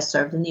family has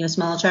served in the U.S.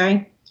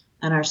 military,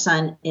 and our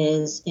son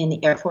is in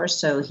the Air Force,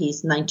 so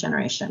he's 9th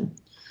generation.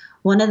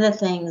 One of the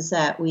things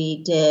that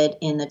we did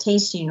in the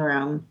tasting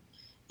room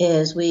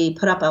is we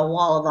put up a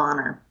wall of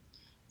honor,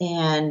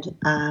 and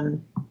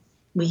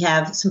we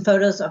have some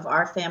photos of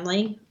our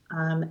family,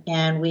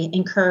 and we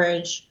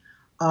encourage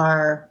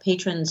our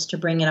patrons to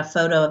bring in a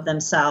photo of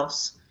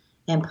themselves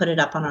and put it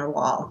up on our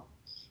wall.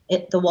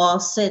 The wall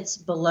sits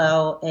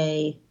below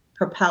a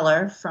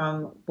propeller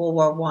from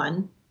World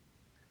War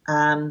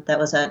I. That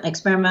was an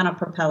experimental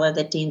propeller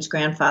that Dean's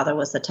grandfather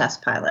was the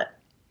test pilot.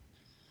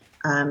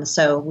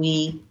 So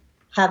we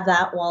have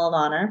that wall of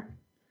honor.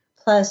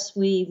 Plus,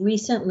 we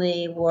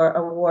recently were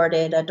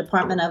awarded a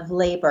Department of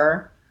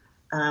Labor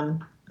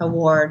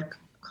award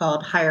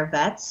called Hire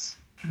Vets,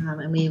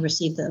 and we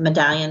received the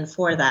medallion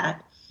for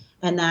that.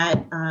 And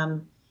that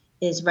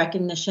is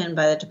recognition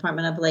by the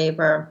Department of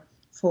Labor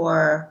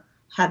for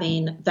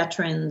having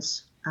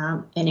veterans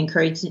and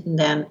encouraging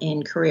them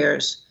in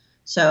careers.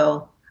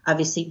 So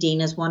obviously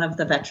Dean is one of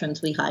the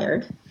veterans we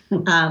hired,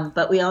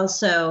 but we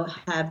also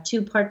have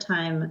 2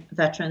 part-time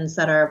veterans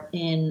that are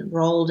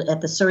enrolled at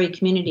the Surrey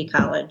Community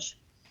College,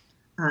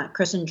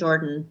 Chris and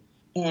Jordan,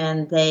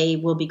 and they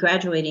will be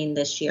graduating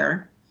this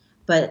year.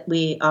 But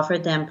we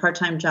offered them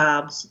part-time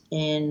jobs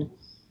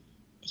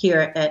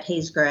here at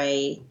Hayes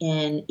Gray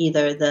in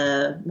either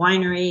the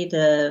winery,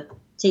 the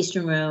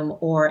tasting room,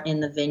 or in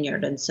the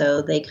vineyard. And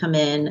so they come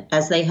in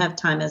as they have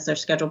time, as their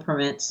schedule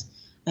permits,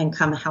 and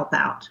come help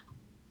out.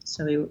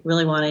 So we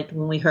really wanted,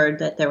 when we heard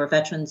that there were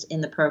veterans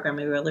in the program,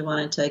 we really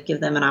wanted to give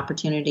them an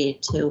opportunity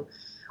to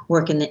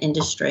work in the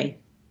industry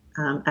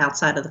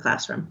outside of the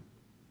classroom.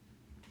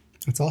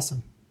 That's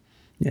awesome.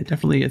 Yeah,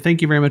 definitely.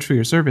 Thank you very much for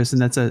your service.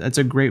 And that's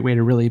a great way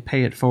to really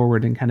pay it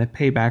forward and kind of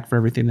pay back for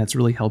everything that's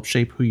really helped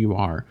shape who you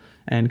are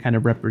and kind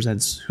of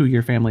represents who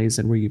your family is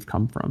and where you've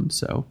come from.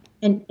 So.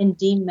 And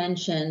Dean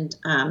mentioned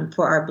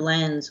for our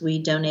blends, we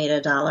donate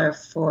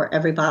 $1 for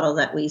every bottle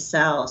that we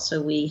sell.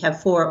 So we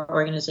have 4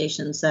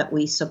 organizations that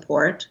we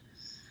support.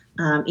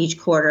 Each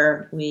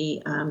quarter,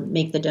 we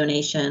make the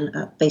donation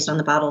based on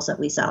the bottles that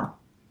we sell.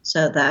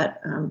 So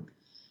that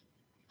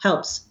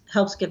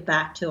helps give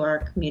back to our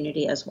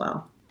community as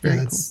well.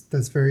 Yeah,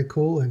 that's very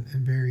cool and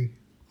very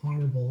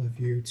honorable of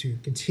you to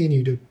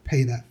continue to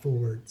pay that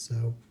forward.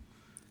 So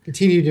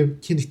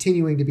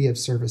continuing to be of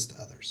service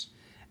to others.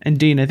 And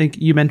Dean, I think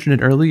you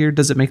mentioned it earlier.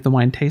 Does it make the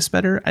wine taste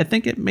better? I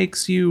think it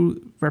makes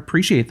you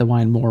appreciate the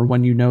wine more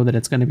when you know that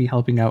it's going to be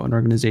helping out an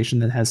organization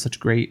that has such a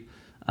great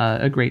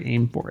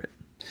aim for it.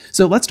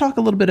 So let's talk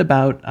a little bit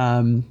about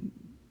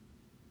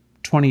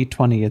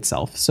 2020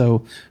 itself.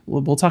 So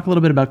we'll talk a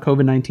little bit about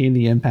COVID-19,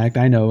 the impact.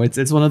 I know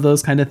it's one of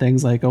those kind of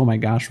things like, oh my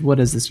gosh, what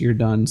has this year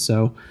done?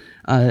 So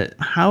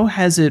how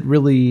has it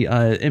really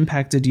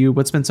impacted you?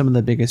 What's been some of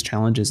the biggest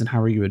challenges and how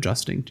are you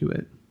adjusting to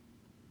it?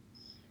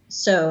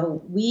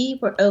 So we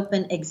were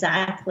open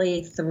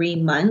exactly 3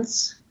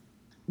 months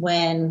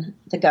when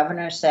the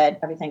governor said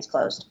everything's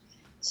closed.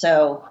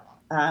 So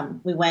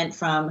we went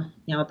from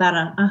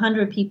about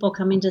 100 people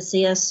coming to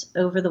see us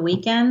over the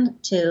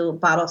weekend to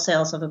bottle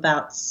sales of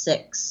about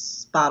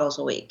 6 bottles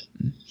a week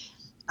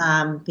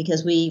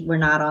because we were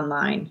not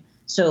online.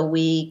 So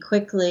we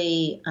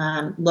quickly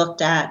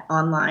looked at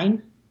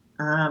online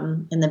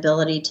and the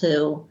ability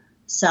to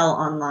sell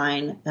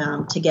online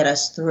to get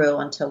us through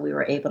until we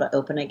were able to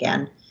open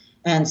again.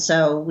 And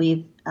so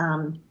we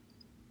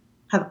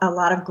have a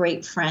lot of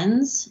great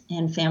friends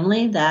and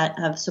family that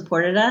have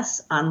supported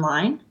us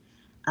online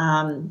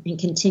and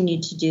continue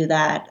to do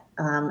that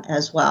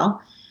as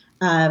well.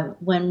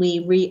 When we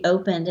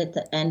reopened at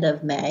the end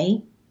of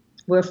May,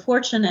 we're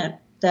fortunate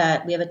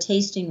that we have a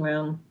tasting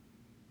room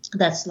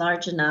that's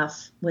large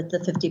enough with the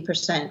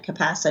 50%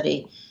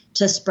 capacity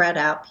to spread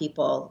out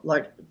people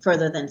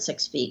further than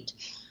 6 feet.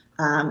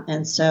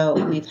 And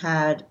so we've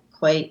had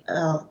quite,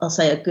 I'll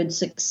say, a good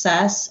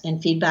success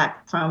and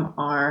feedback from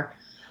our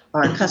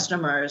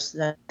customers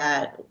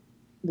that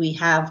we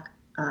have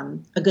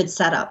a good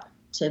setup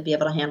to be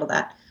able to handle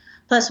that.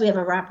 Plus, we have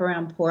a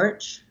wraparound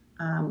porch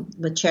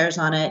with chairs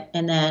on it,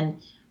 and then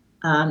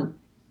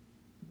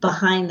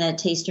behind the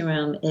tasting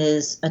room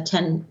is a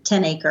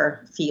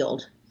 10-acre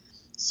field.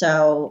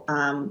 So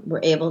we're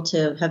able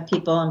to have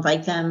people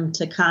invite them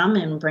to come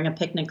and bring a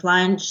picnic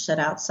lunch, sit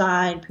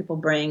outside. People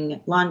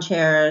bring lawn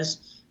chairs.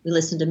 We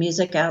listen to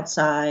music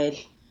outside.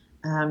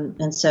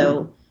 And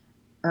so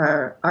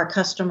our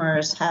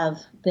customers have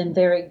been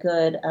very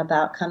good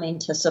about coming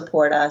to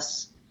support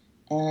us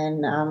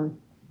and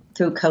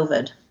through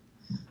COVID.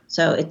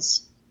 So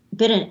it's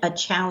been a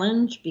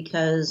challenge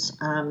because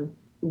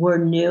we're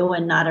new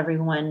and not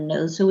everyone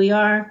knows who we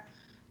are.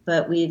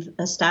 But we've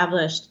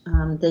established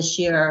this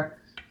year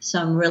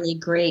some really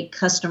great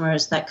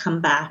customers that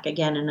come back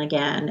again and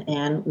again.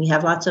 And we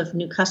have lots of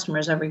new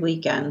customers every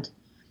weekend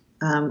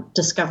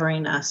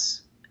discovering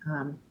us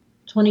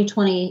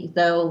 2020,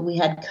 though we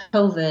had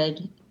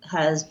COVID,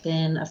 has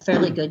been a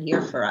fairly good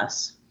year for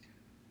us.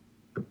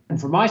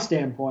 And from my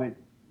standpoint,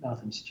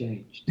 nothing's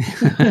changed.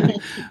 The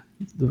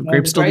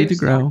grapes still need to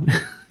grow.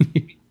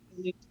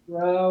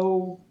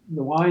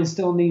 The wine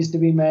still needs to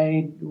be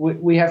made.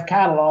 We have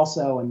cattle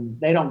also, and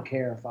they don't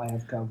care if I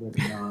have COVID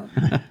or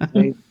not.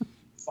 They're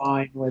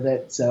fine with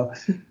it. So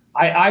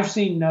I've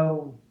seen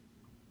no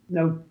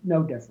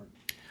difference.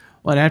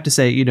 Well, I have to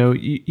say,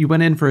 you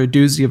went in for a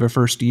doozy of a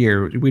first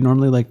year. We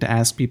normally like to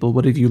ask people,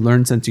 what have you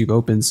learned since you've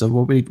opened? So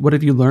what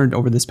have you learned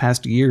over this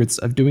past year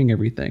of doing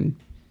everything?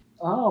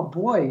 Oh,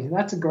 boy,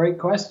 that's a great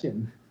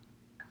question.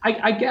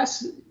 I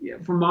guess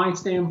from my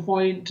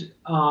standpoint,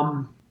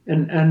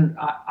 and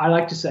I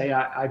like to say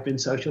I've been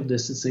social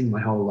distancing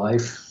my whole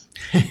life.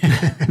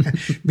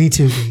 Me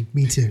too, Dean.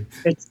 Me too.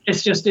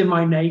 It's just in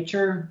my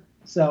nature.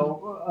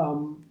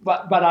 So,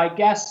 but I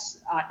guess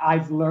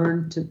I've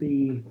learned to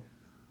be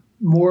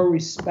more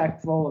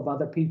respectful of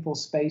other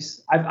people's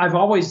space. I've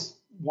always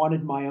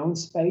wanted my own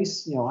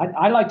space.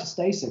 I like to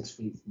stay 6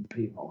 feet from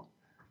people.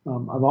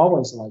 I've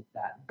always liked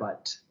that,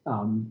 but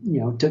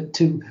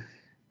to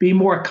be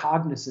more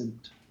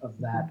cognizant of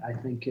that, I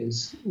think,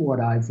 is what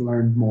I've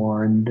learned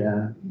more. And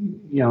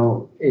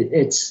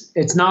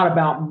it's not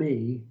about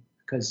me,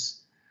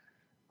 because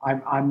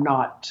I'm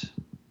not.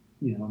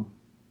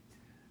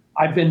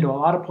 I've been to a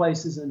lot of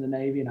places in the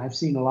Navy, and I've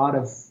seen a lot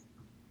of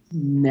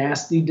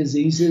nasty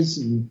diseases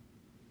and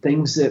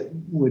things that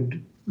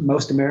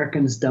most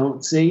Americans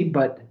don't see,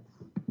 but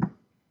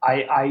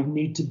I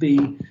need to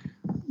be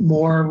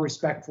more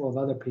respectful of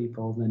other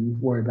people than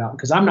worry about,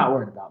 because I'm not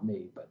worried about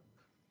me. But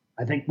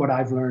I think what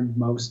I've learned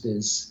most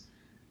is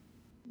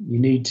you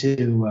need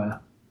to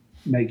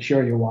make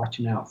sure you're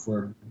watching out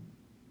for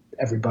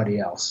everybody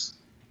else.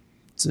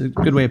 It's a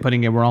good way of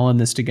putting it. We're all in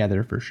this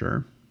together for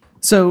sure.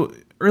 So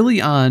early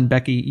on,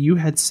 Becky, you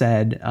had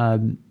said,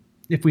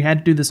 if we had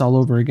to do this all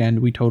over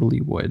again, we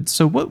totally would.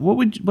 So what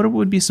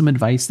would be some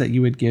advice that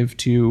you would give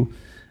to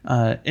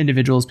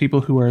individuals,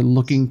 people who are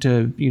looking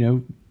to,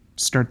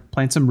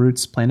 plant some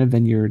roots, plant a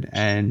vineyard,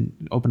 and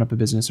open up a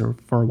business or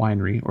for a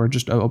winery, or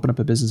just open up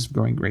a business of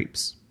growing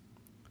grapes?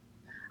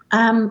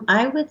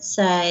 I would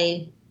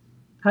say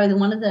probably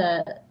one of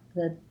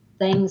the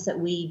things that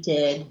we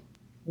did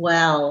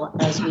well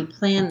as we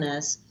planned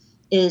this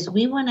is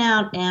we went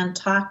out and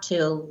talked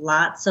to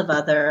lots of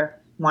other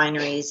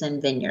wineries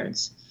and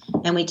vineyards.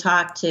 And we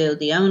talked to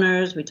the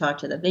owners, we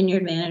talked to the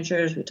vineyard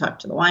managers, we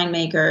talked to the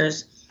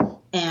winemakers.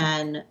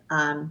 And,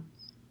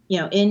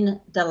 in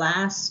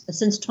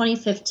since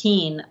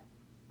 2015,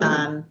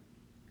 I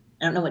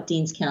don't know what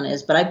Dean's count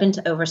is, but I've been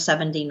to over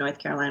 70 North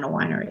Carolina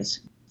wineries.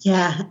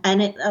 Yeah.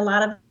 And a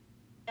lot of,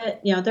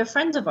 they're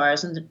friends of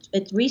ours, and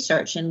it's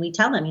research, and we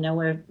tell them,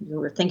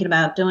 we're thinking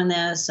about doing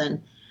this.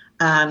 And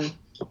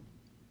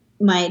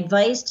my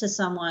advice to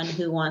someone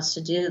who wants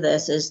to do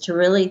this is to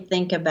really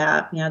think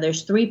about,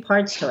 there's 3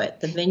 parts to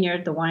it: the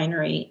vineyard, the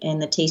winery, and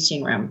the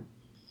tasting room.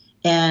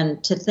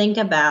 And to think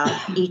about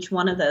each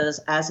one of those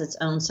as its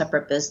own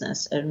separate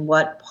business, and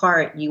what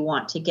part you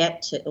want to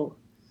get to,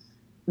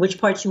 which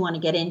parts you want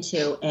to get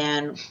into,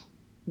 and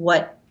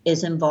what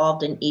is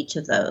involved in each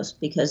of those,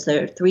 because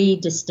there are 3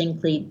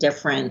 distinctly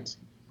different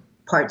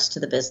parts to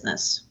the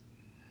business.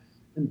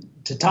 And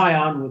to tie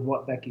on with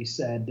what Becky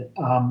said,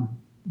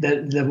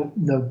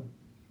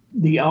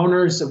 the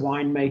owners, the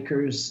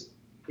winemakers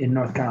in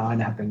North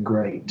Carolina have been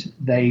great.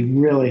 They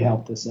really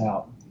helped us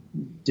out.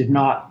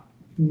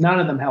 None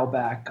of them held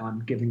back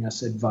on giving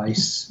us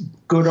advice,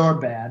 good or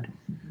bad,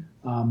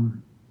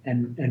 and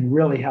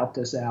really helped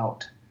us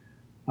out.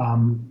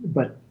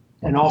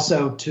 And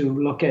also to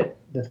look at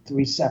the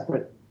 3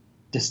 separate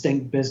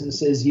distinct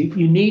businesses,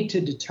 you need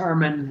to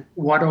determine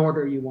what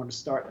order you want to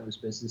start those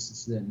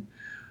businesses in.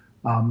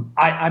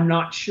 I'm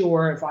not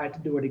sure if I had to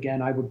do it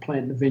again, I would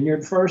plant the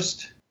vineyard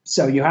first.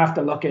 So you have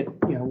to look at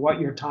what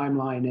your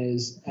timeline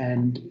is,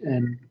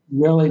 and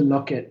really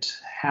look at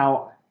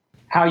how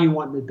you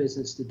want the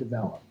business to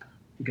develop.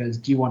 Because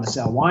do you want to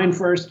sell wine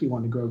first? Do you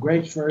want to grow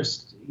grapes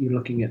first? You're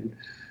looking at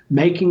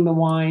making the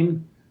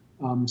wine.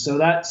 So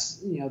that's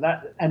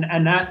that,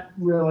 and that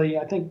really,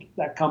 I think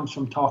that comes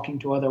from talking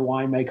to other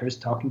winemakers,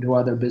 talking to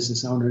other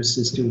business owners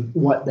as to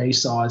what they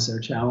saw as their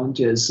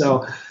challenges.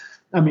 So,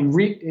 I mean,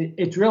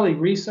 it's really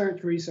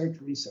research.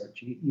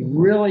 You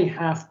really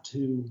have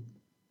to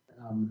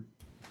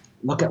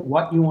look at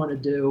what you want to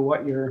do,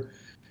 what your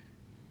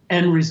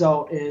end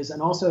result is,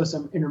 and also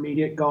some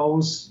intermediate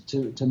goals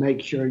to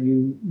make sure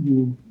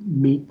you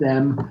meet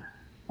them.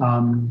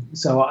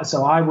 So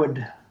I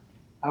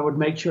would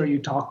make sure you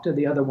talk to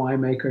the other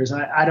winemakers.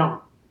 I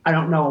don't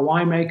know a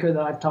winemaker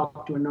that I've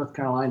talked to in North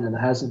Carolina that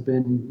hasn't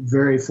been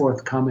very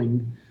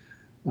forthcoming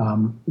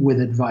with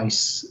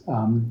advice.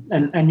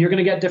 And you're going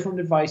to get different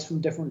advice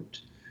from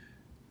different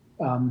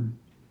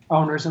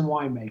owners and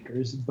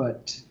winemakers,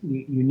 but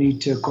you need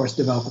to, of course,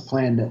 develop a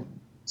plan that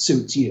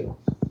suits you.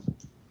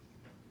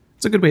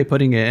 It's a good way of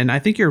putting it. And I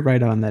think you're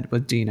right on that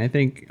with Dean. I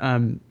think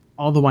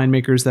all the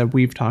winemakers that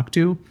we've talked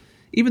to,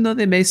 even though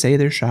they may say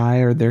they're shy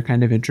or they're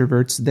kind of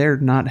introverts, they're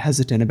not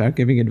hesitant about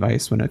giving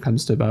advice when it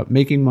comes to about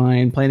making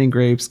wine, planting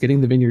grapes,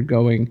 getting the vineyard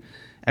going.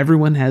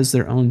 Everyone has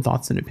their own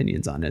thoughts and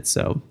opinions on it.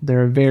 So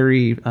they're a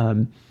very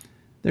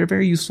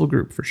useful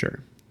group for sure.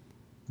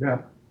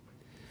 Yeah.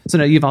 So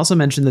now you've also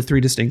mentioned the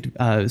three distinct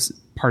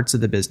parts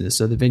of the business.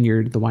 So the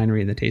vineyard, the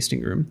winery, and the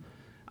tasting room.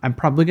 I'm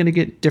probably going to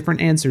get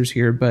different answers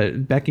here,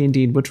 but Becky and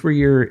Dean, which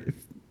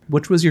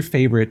was your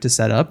favorite to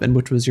set up, and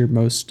which was your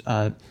most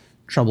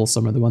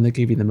troublesome, or the one that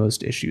gave you the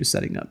most issues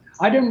setting up?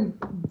 I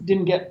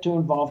didn't get too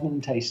involved in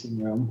the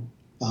tasting room,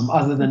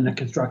 other than the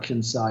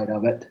construction side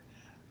of it.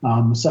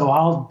 So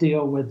I'll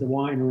deal with the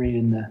winery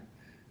and the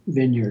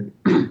vineyard.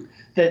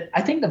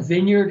 I think the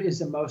vineyard is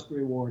the most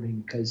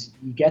rewarding because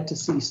you get to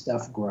see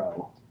stuff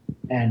grow,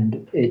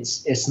 and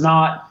it's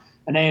not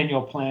an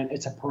annual plant;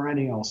 it's a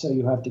perennial. So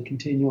you have to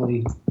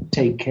continually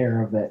take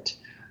care of it.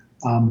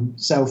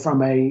 So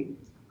from a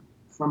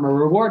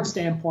reward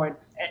standpoint,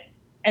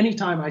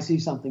 anytime I see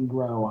something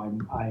grow,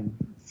 I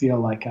feel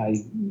like I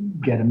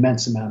get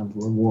immense amount of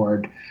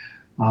reward.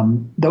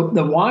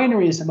 The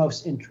winery is the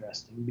most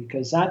interesting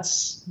because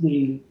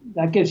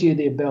that gives you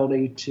the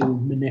ability to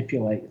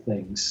manipulate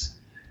things,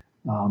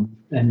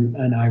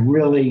 and I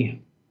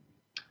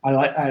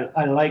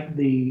like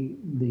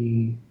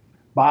the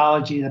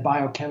biology, the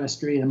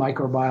biochemistry, the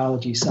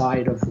microbiology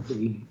side of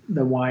the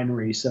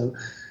winery. So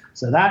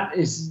that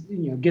is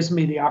gives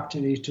me the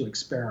opportunity to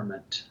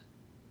experiment.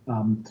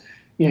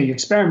 You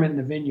experiment in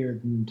the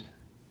vineyard and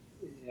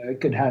it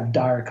could have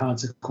dire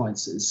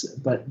consequences,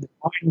 but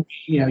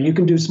you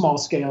can do small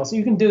scale. So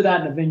you can do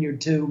that in a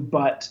vineyard too,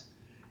 but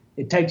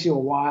it takes you a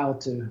while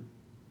to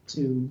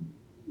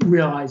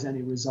realize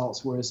any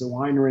results. Whereas the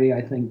winery,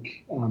 I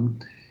think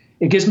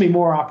it gives me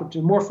more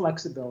opportunity, more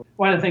flexibility.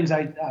 One of the things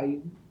I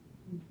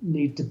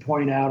need to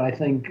point out, I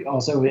think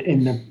also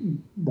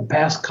in the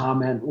past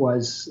comment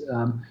was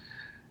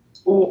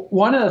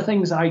one of the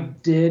things I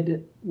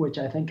did, which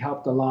I think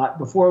helped a lot,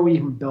 before we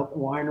even built the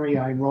winery,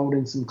 I enrolled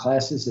in some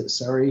classes at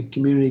Surrey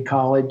Community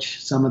College,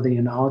 some of the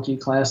enology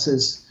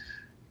classes.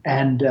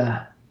 And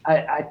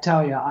I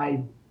tell you,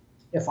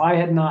 if I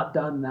had not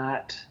done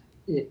that,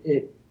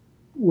 it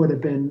would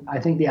have been, I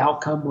think the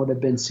outcome would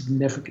have been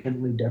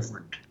significantly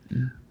different.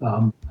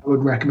 I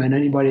would recommend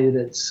anybody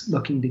that's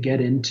looking to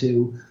get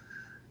into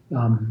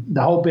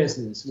the whole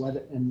business,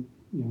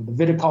 the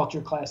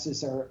viticulture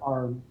classes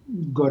are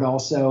good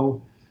also.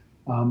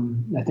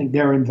 I think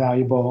they're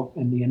invaluable,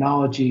 and the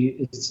enology,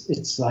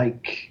 it's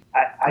like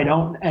I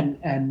don't.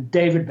 And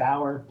David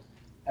Bauer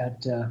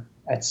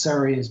at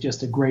Surrey is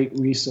just a great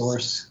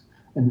resource,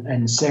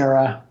 and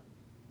Sarah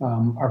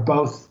are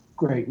both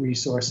great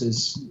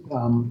resources.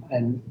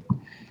 And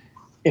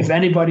if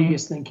anybody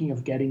is thinking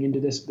of getting into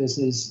this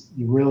business,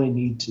 you really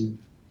need to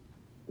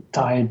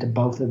tie into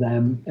both of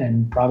them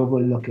and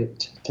probably look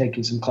at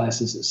taking some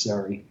classes at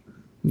Surrey.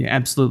 Yeah,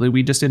 absolutely.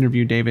 We just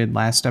interviewed David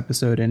last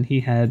episode, and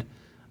he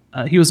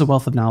was a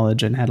wealth of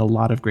knowledge and had a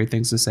lot of great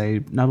things to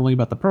say, not only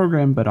about the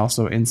program, but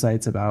also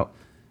insights about,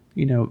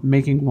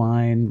 making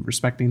wine,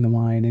 respecting the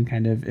wine, and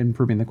kind of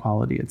improving the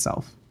quality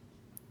itself.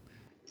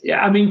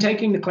 Yeah, I mean,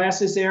 taking the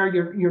classes there,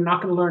 you're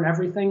not going to learn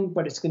everything,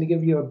 but it's going to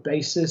give you a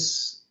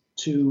basis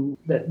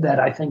that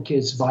I think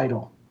is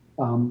vital.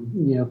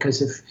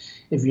 Because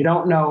if you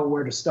don't know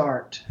where to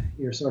start,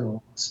 you're sort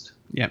of lost.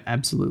 Yeah,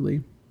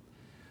 absolutely.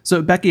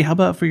 So, Becky, how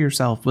about for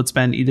yourself? What's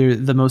been either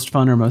the most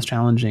fun or most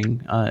challenging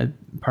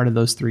part of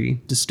those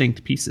three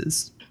distinct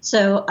pieces?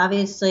 So,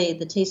 obviously,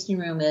 the tasting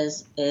room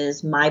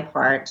is my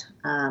part,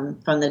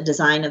 from the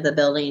design of the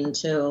building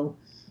to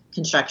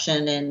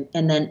construction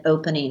and then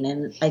opening.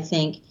 And I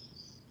think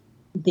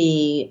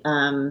the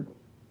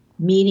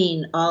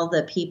meeting all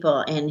the people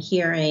and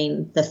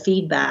hearing the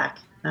feedback,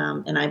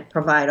 and I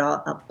provide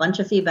a bunch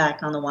of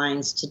feedback on the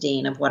wines to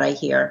Dean of what I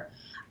hear,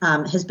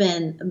 has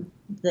been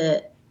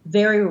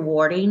very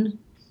rewarding,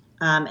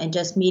 and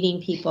just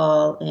meeting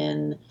people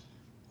and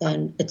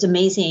it's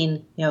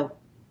amazing,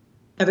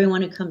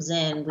 everyone who comes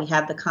in, we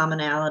have the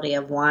commonality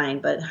of wine,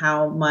 but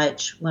how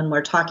much when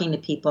we're talking to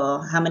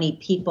people, how many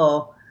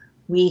people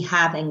we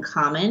have in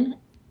common,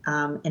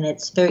 and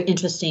it's very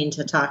interesting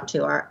to talk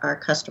to our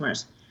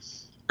customers.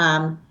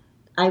 I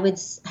would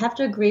have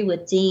to agree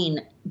with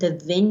Dean. The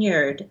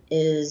vineyard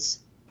is,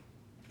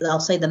 I'll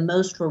say, the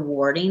most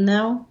rewarding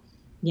though.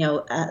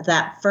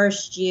 That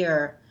first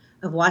year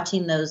of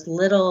watching those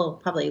little,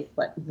 probably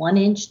 1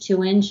 inch,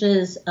 2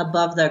 inches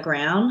above the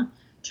ground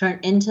turn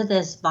into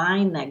this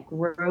vine that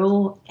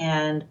grew.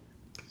 And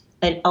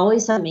it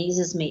always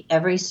amazes me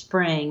every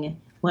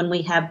spring when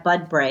we have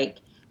bud break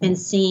and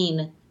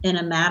seeing in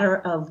a matter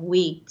of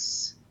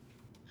weeks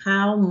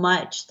how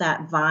much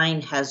that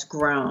vine has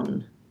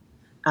grown.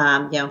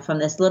 From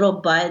this little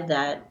bud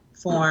that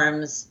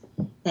forms,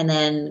 and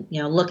then,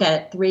 look at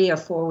it 3 or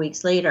 4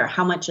 weeks later,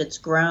 how much it's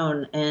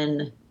grown.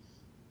 And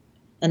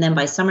then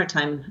by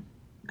summertime,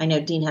 I know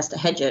Dean has to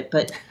hedge it,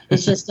 but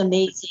it's just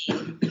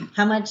amazing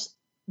how much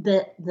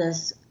they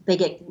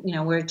get,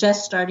 we're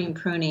just starting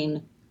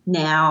pruning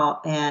now,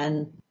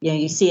 and,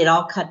 you see it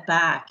all cut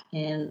back,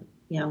 and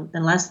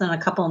in less than a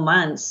couple of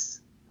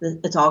months,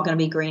 it's all going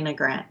to be green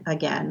again.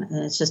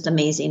 And it's just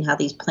amazing how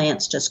these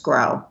plants just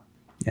grow.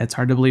 Yeah, it's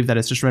hard to believe that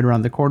it's just right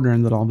around the corner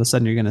and that all of a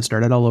sudden you're going to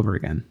start it all over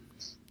again.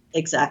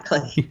 Exactly.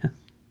 Yeah.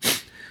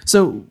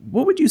 So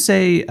what would you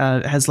say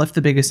has left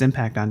the biggest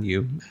impact on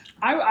you?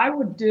 I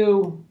would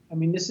do,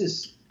 this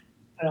is,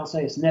 I don't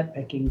say it's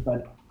nitpicking,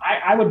 but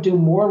I would do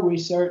more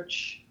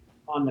research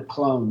on the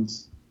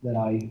clones that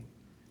I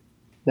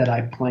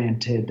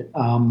planted.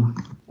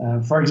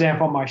 For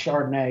example, my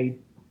Chardonnay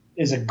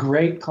is a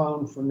great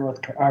clone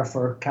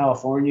for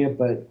California,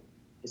 but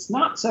it's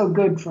not so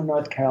good for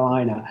North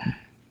Carolina.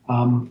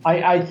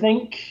 I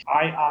think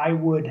I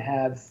would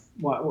have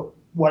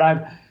what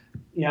I've,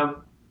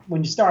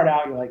 when you start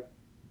out, you're like,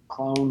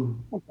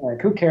 clone,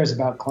 like, who cares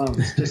about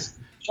clones? Just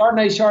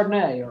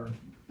Chardonnay, or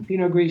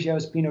Pinot Grigio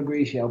is Pinot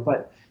Grigio.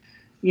 But,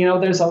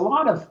 there's a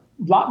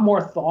lot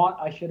more thought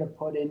I should have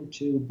put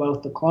into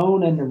both the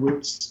clone and the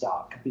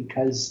rootstock,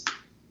 because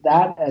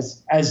that,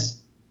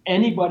 as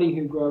anybody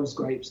who grows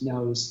grapes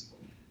knows,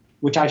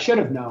 which I should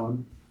have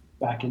known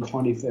back in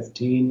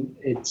 2015,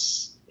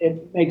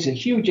 it makes a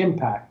huge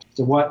impact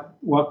to what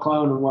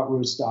clone and what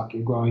rootstock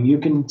you're growing. You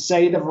can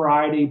say the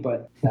variety,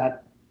 but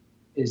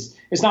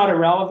it's not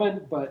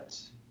irrelevant, but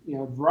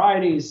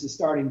variety is the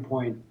starting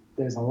point.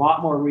 There's a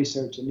lot more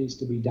research that needs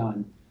to be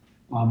done,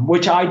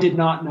 which I did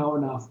not know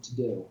enough to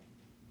do.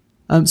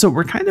 So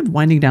we're kind of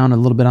winding down a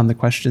little bit on the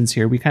questions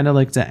here. We kind of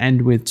like to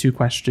end with two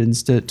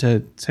questions to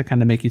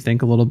kind of make you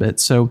think a little bit.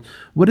 So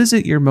what is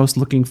it you're most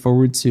looking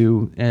forward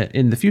to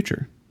in the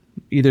future,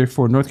 either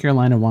for North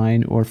Carolina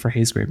wine or for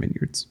Haysgray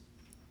Vineyards?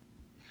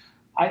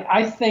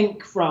 I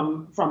think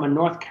from a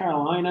North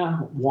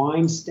Carolina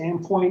wine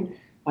standpoint,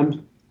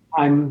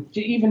 I'm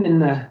even in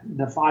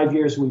the 5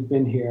 years we've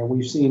been here,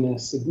 we've seen a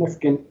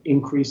significant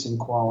increase in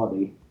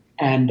quality,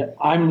 and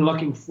I'm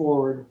looking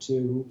forward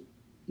to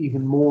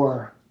even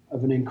more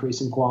of an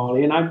increase in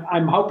quality. And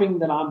I'm hoping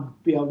that I'll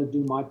be able to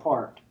do my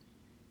part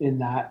in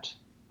that.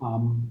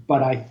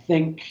 But I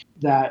think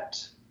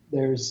that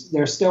there's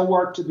still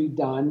work to be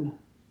done,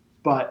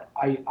 but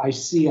I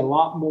see a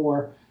lot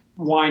more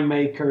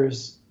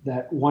winemakers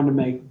that want to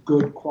make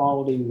good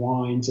quality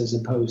wines as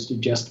opposed to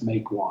just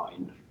make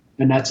wine.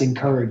 And that's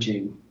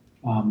encouraging,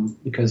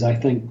 because I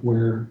think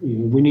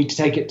we need to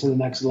take it to the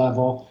next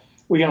level.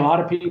 We get a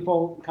lot of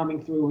people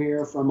coming through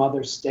here from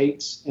other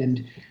states,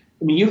 and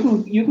you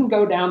can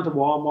go down to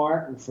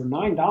Walmart and for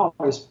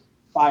 $9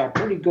 buy a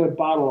pretty good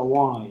bottle of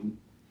wine.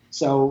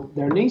 So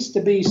there needs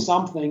to be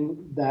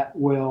something that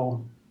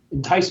will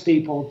entice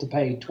people to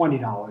pay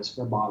 $20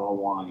 for a bottle of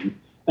wine,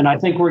 and I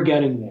think we're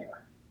getting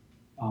there.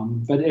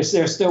 But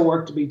there's still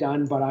work to be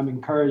done. But I'm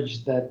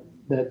encouraged that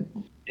the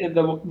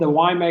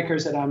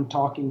winemakers that I'm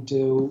talking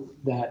to,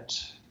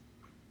 that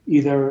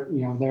either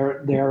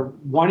they're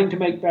wanting to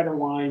make better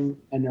wine,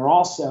 and they're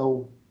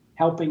also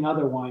helping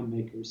other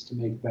winemakers to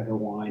make better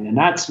wine. And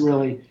that's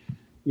really,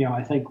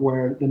 I think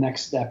where the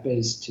next step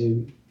is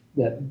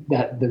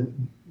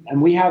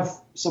and we have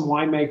some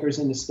winemakers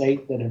in the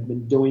state that have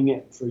been doing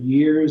it for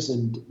years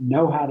and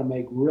know how to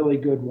make really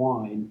good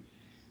wine.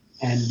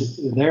 And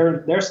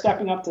they're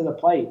stepping up to the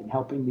plate and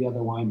helping the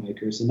other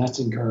winemakers, and that's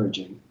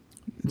encouraging.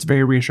 It's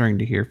very reassuring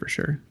to hear, for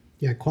sure.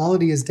 Yeah,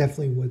 quality is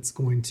definitely what's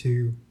going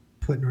to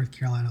put North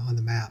Carolina on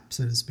the map,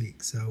 so to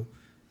speak. So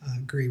I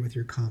agree with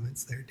your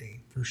comments there,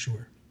 Dean, for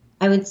sure.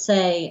 I would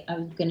say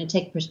I'm going to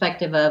take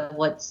perspective of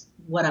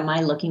what am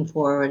I looking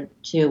forward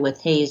to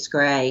with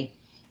Haysgray.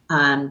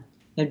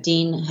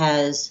 Dean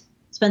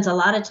spends a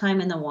lot of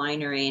time in the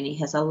winery, and he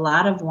has a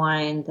lot of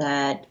wine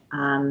that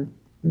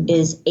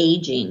is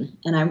aging.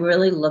 And I'm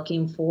really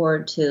looking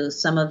forward to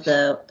some of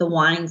the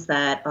wines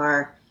that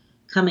are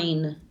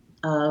coming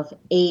of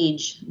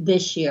age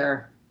this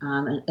year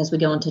as we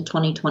go into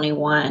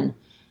 2021.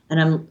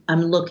 And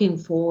I'm looking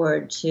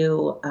forward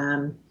to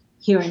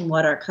hearing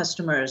what our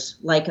customers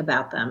like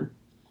about them.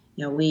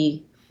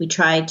 We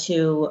try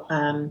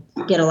to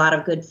get a lot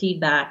of good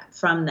feedback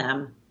from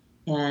them,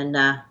 and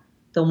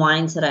the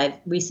wines that I've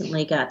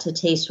recently got to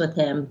taste with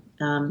him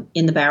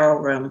in the barrel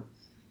room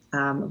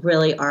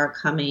really are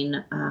coming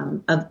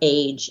of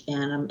age,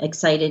 and I'm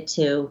excited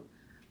to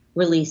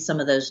release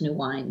some of those new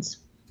wines.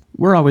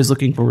 We're always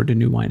looking forward to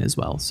new wine as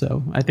well,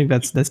 so I think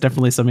that's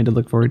definitely something to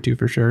look forward to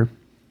for sure.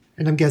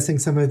 And I'm guessing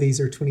some of these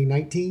are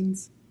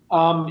 2019s?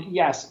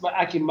 Yes, but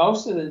actually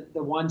most of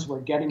the ones we're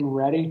getting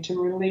ready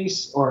to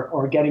release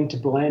or getting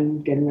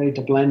ready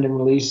to blend and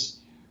release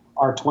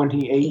are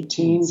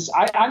 2018s.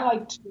 I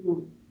like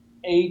to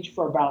age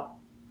for about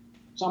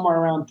somewhere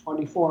around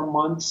 24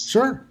 months.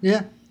 Sure,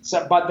 yeah.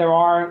 So, but there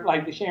are,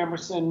 like the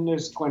Chamberson,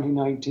 there's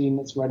 2019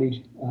 that's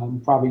ready,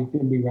 probably going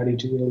to be ready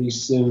to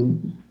release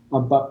soon.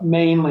 But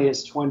mainly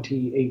it's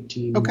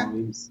 2018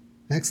 wines.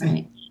 Excellent.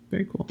 Right.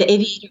 Very cool. The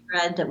Aviator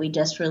Red that we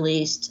just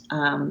released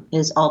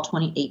is all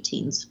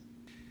 2018s.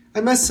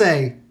 I must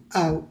say,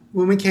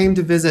 when we came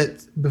to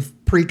visit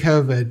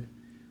pre-COVID,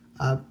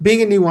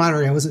 being a new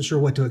winery, I wasn't sure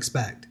what to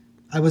expect.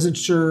 I wasn't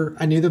sure.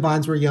 I knew the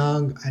vines were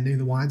young. I knew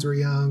the wines were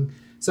young.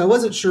 So I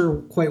wasn't sure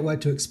quite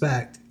what to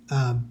expect.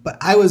 But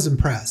I was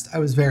impressed. I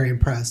was very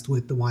impressed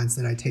with the wines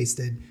that I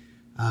tasted.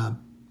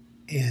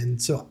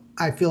 And so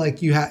I feel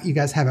like you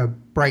guys have a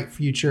bright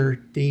future.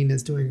 Dean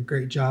is doing a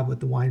great job with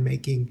the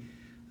winemaking.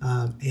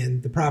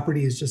 And the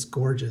property is just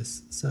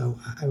gorgeous. So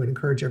I would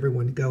encourage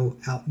everyone to go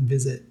out and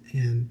visit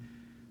and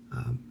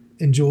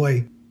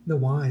enjoy the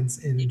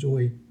wines and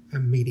enjoy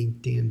meeting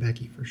Dean and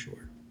Becky for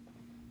sure.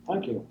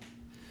 Thank you.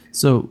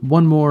 So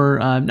one more,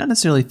 not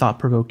necessarily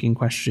thought-provoking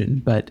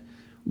question, but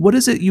what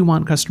is it you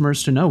want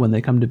customers to know when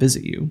they come to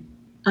visit you?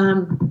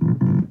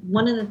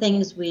 One of the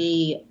things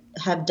we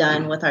have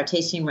done with our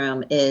tasting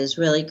room is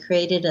really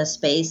created a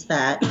space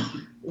that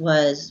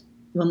was,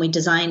 when we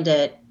designed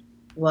it,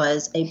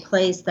 was a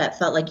place that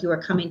felt like you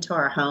were coming to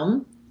our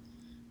home,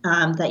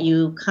 that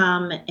you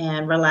come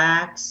and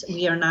relax.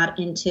 We are not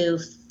into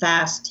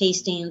fast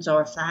tastings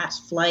or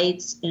fast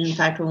flights. In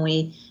fact, when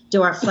we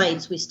do our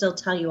flights, we still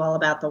tell you all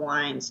about the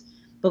wines.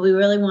 But we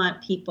really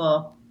want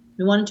people,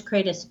 we wanted to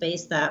create a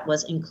space that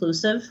was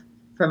inclusive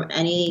from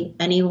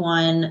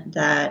anyone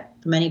that,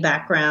 from any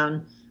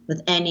background,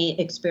 with any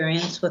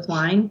experience with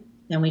wine.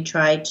 And we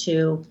try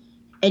to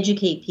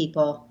educate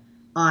people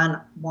on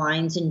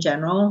wines in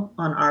general,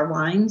 on our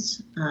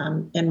wines,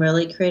 and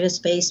really create a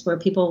space where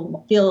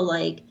people feel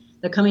like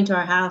they're coming to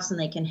our house and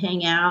they can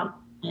hang out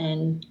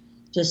and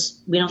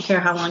just, we don't care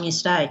how long you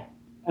stay.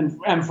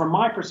 And from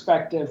my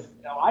perspective,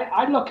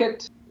 I look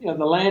at the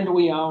land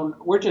we own.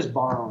 We're just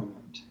borrowing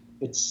it.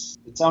 It's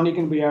only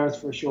going to be ours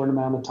for a short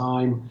amount of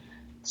time.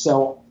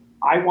 So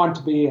I want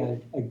to be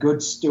a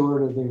good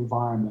steward of the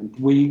environment.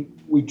 We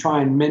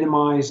try and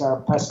minimize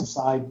our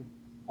pesticide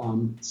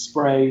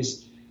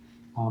sprays.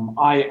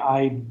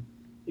 I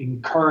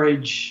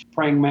encourage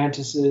praying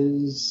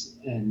mantises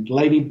and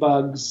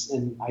ladybugs,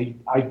 and I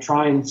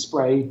try and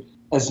spray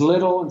as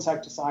little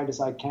insecticide as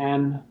I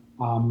can.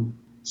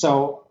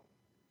 So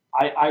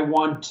I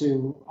want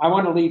to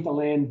leave the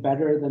land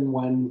better than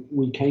when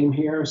we came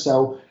here.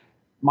 So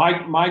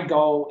my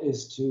goal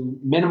is to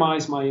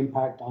minimize my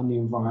impact on the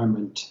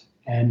environment.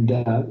 And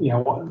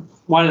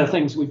one of the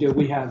things we do,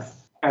 we have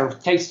our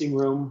tasting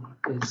room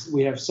is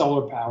we have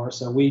solar power,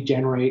 so we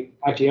generate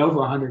actually over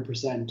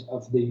 100%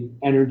 of the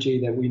energy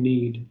that we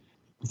need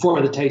for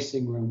the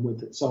tasting room with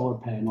the solar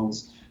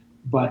panels.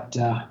 But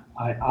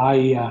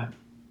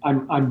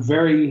I'm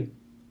very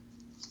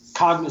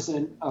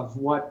cognizant of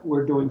what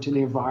we're doing to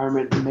the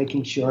environment and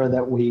making sure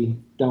that we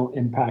don't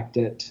impact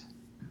it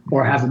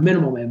or have a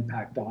minimal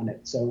impact on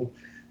it. So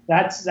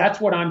that's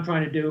what I'm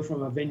trying to do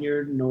from a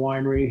vineyard and a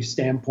winery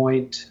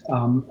standpoint.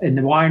 In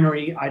the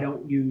winery, I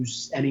don't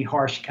use any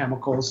harsh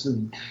chemicals.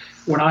 And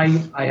when I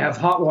have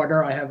hot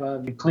water, I have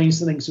it cleans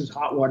things with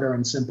hot water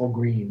and Simple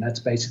Green. That's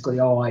basically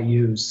all I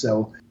use.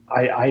 So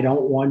I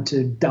don't want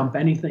to dump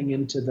anything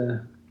into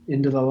the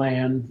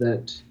land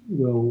that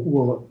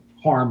will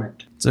harm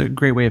it. It's a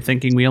great way of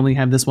thinking. We only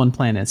have this one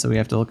planet, so we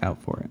have to look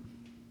out for it.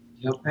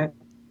 Yep. Right.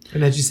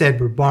 And as you said,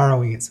 we're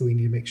borrowing it, so we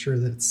need to make sure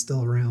that it's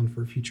still around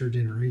for future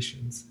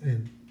generations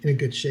and in a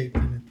good shape.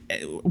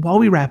 While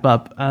we wrap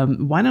up,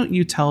 why don't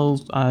you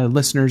tell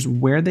listeners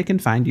where they can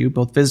find you,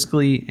 both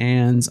physically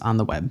and on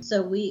the web?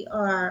 So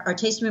our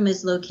tasting room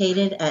is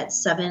located at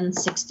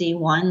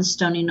 761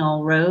 Stony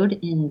Knoll Road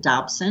in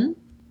Dobson.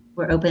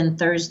 We're open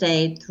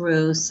Thursday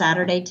through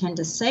Saturday, 10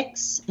 to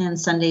 6, and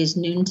Sundays,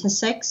 noon to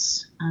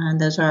 6.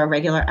 Those are our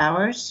regular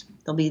hours.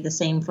 They'll be the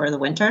same for the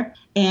winter.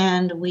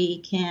 And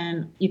you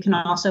can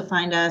also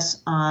find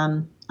us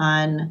on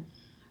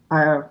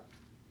our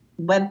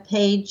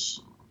webpage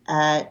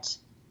at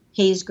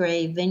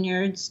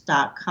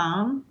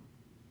haysgrayvineyards.com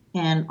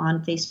and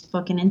on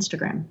Facebook and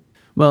Instagram.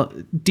 Well,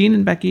 Dean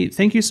and Becky,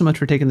 thank you so much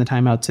for taking the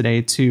time out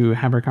today to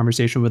have our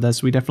conversation with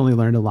us. We definitely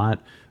learned a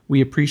lot. We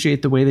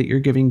appreciate the way that you're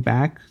giving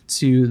back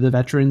to the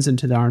veterans and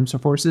to the armed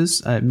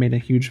forces. It made a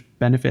huge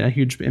benefit, a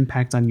huge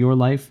impact on your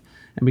life.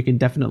 And we can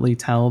definitely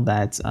tell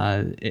that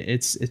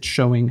it's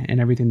showing in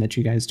everything that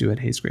you guys do at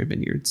Haysgray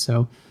Vineyards.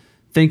 So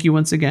thank you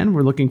once again.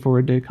 We're looking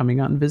forward to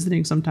coming out and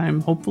visiting sometime,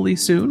 hopefully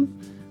soon.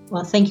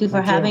 Well, thank you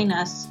for having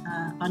us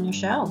on your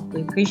show.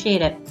 We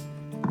appreciate it.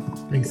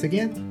 Thanks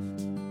again.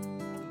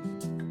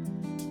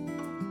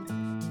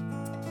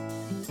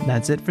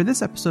 That's it for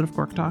this episode of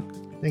Cork Talk.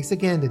 Thanks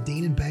again to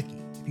Dean and Becky.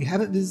 If you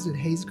haven't visited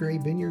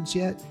Haysgray Vineyards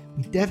yet,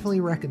 we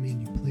definitely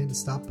recommend you plan to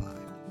stop by.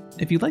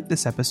 If you like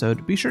this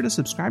episode, be sure to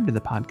subscribe to the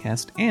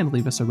podcast and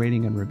leave us a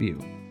rating and review.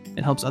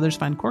 It helps others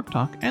find Cork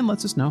Talk and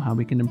lets us know how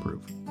we can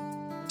improve.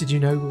 Did you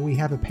know we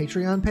have a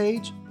Patreon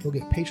page? You'll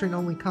get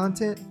patron-only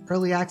content,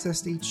 early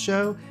access to each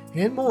show,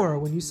 and more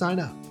when you sign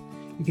up.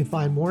 You can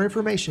find more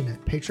information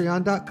at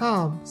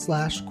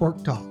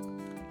patreon.com/corktalk.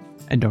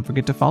 And don't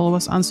forget to follow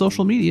us on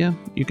social media.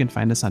 You can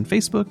find us on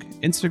Facebook,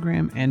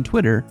 Instagram, and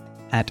Twitter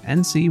at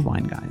NC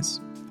Wine Guys.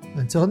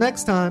 Until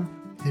next time,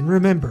 and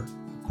remember,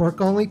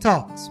 cork only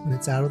talks when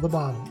it's out of the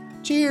bottle.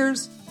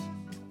 Cheers!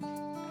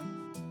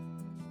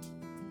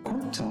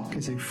 Cork Talk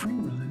is a Free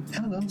Run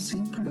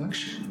LLC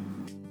production.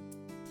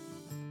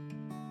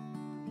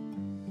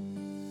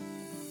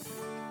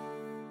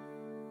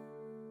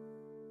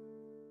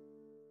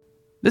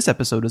 This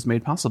episode was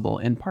made possible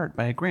in part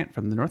by a grant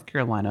from the North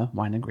Carolina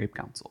Wine and Grape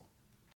Council.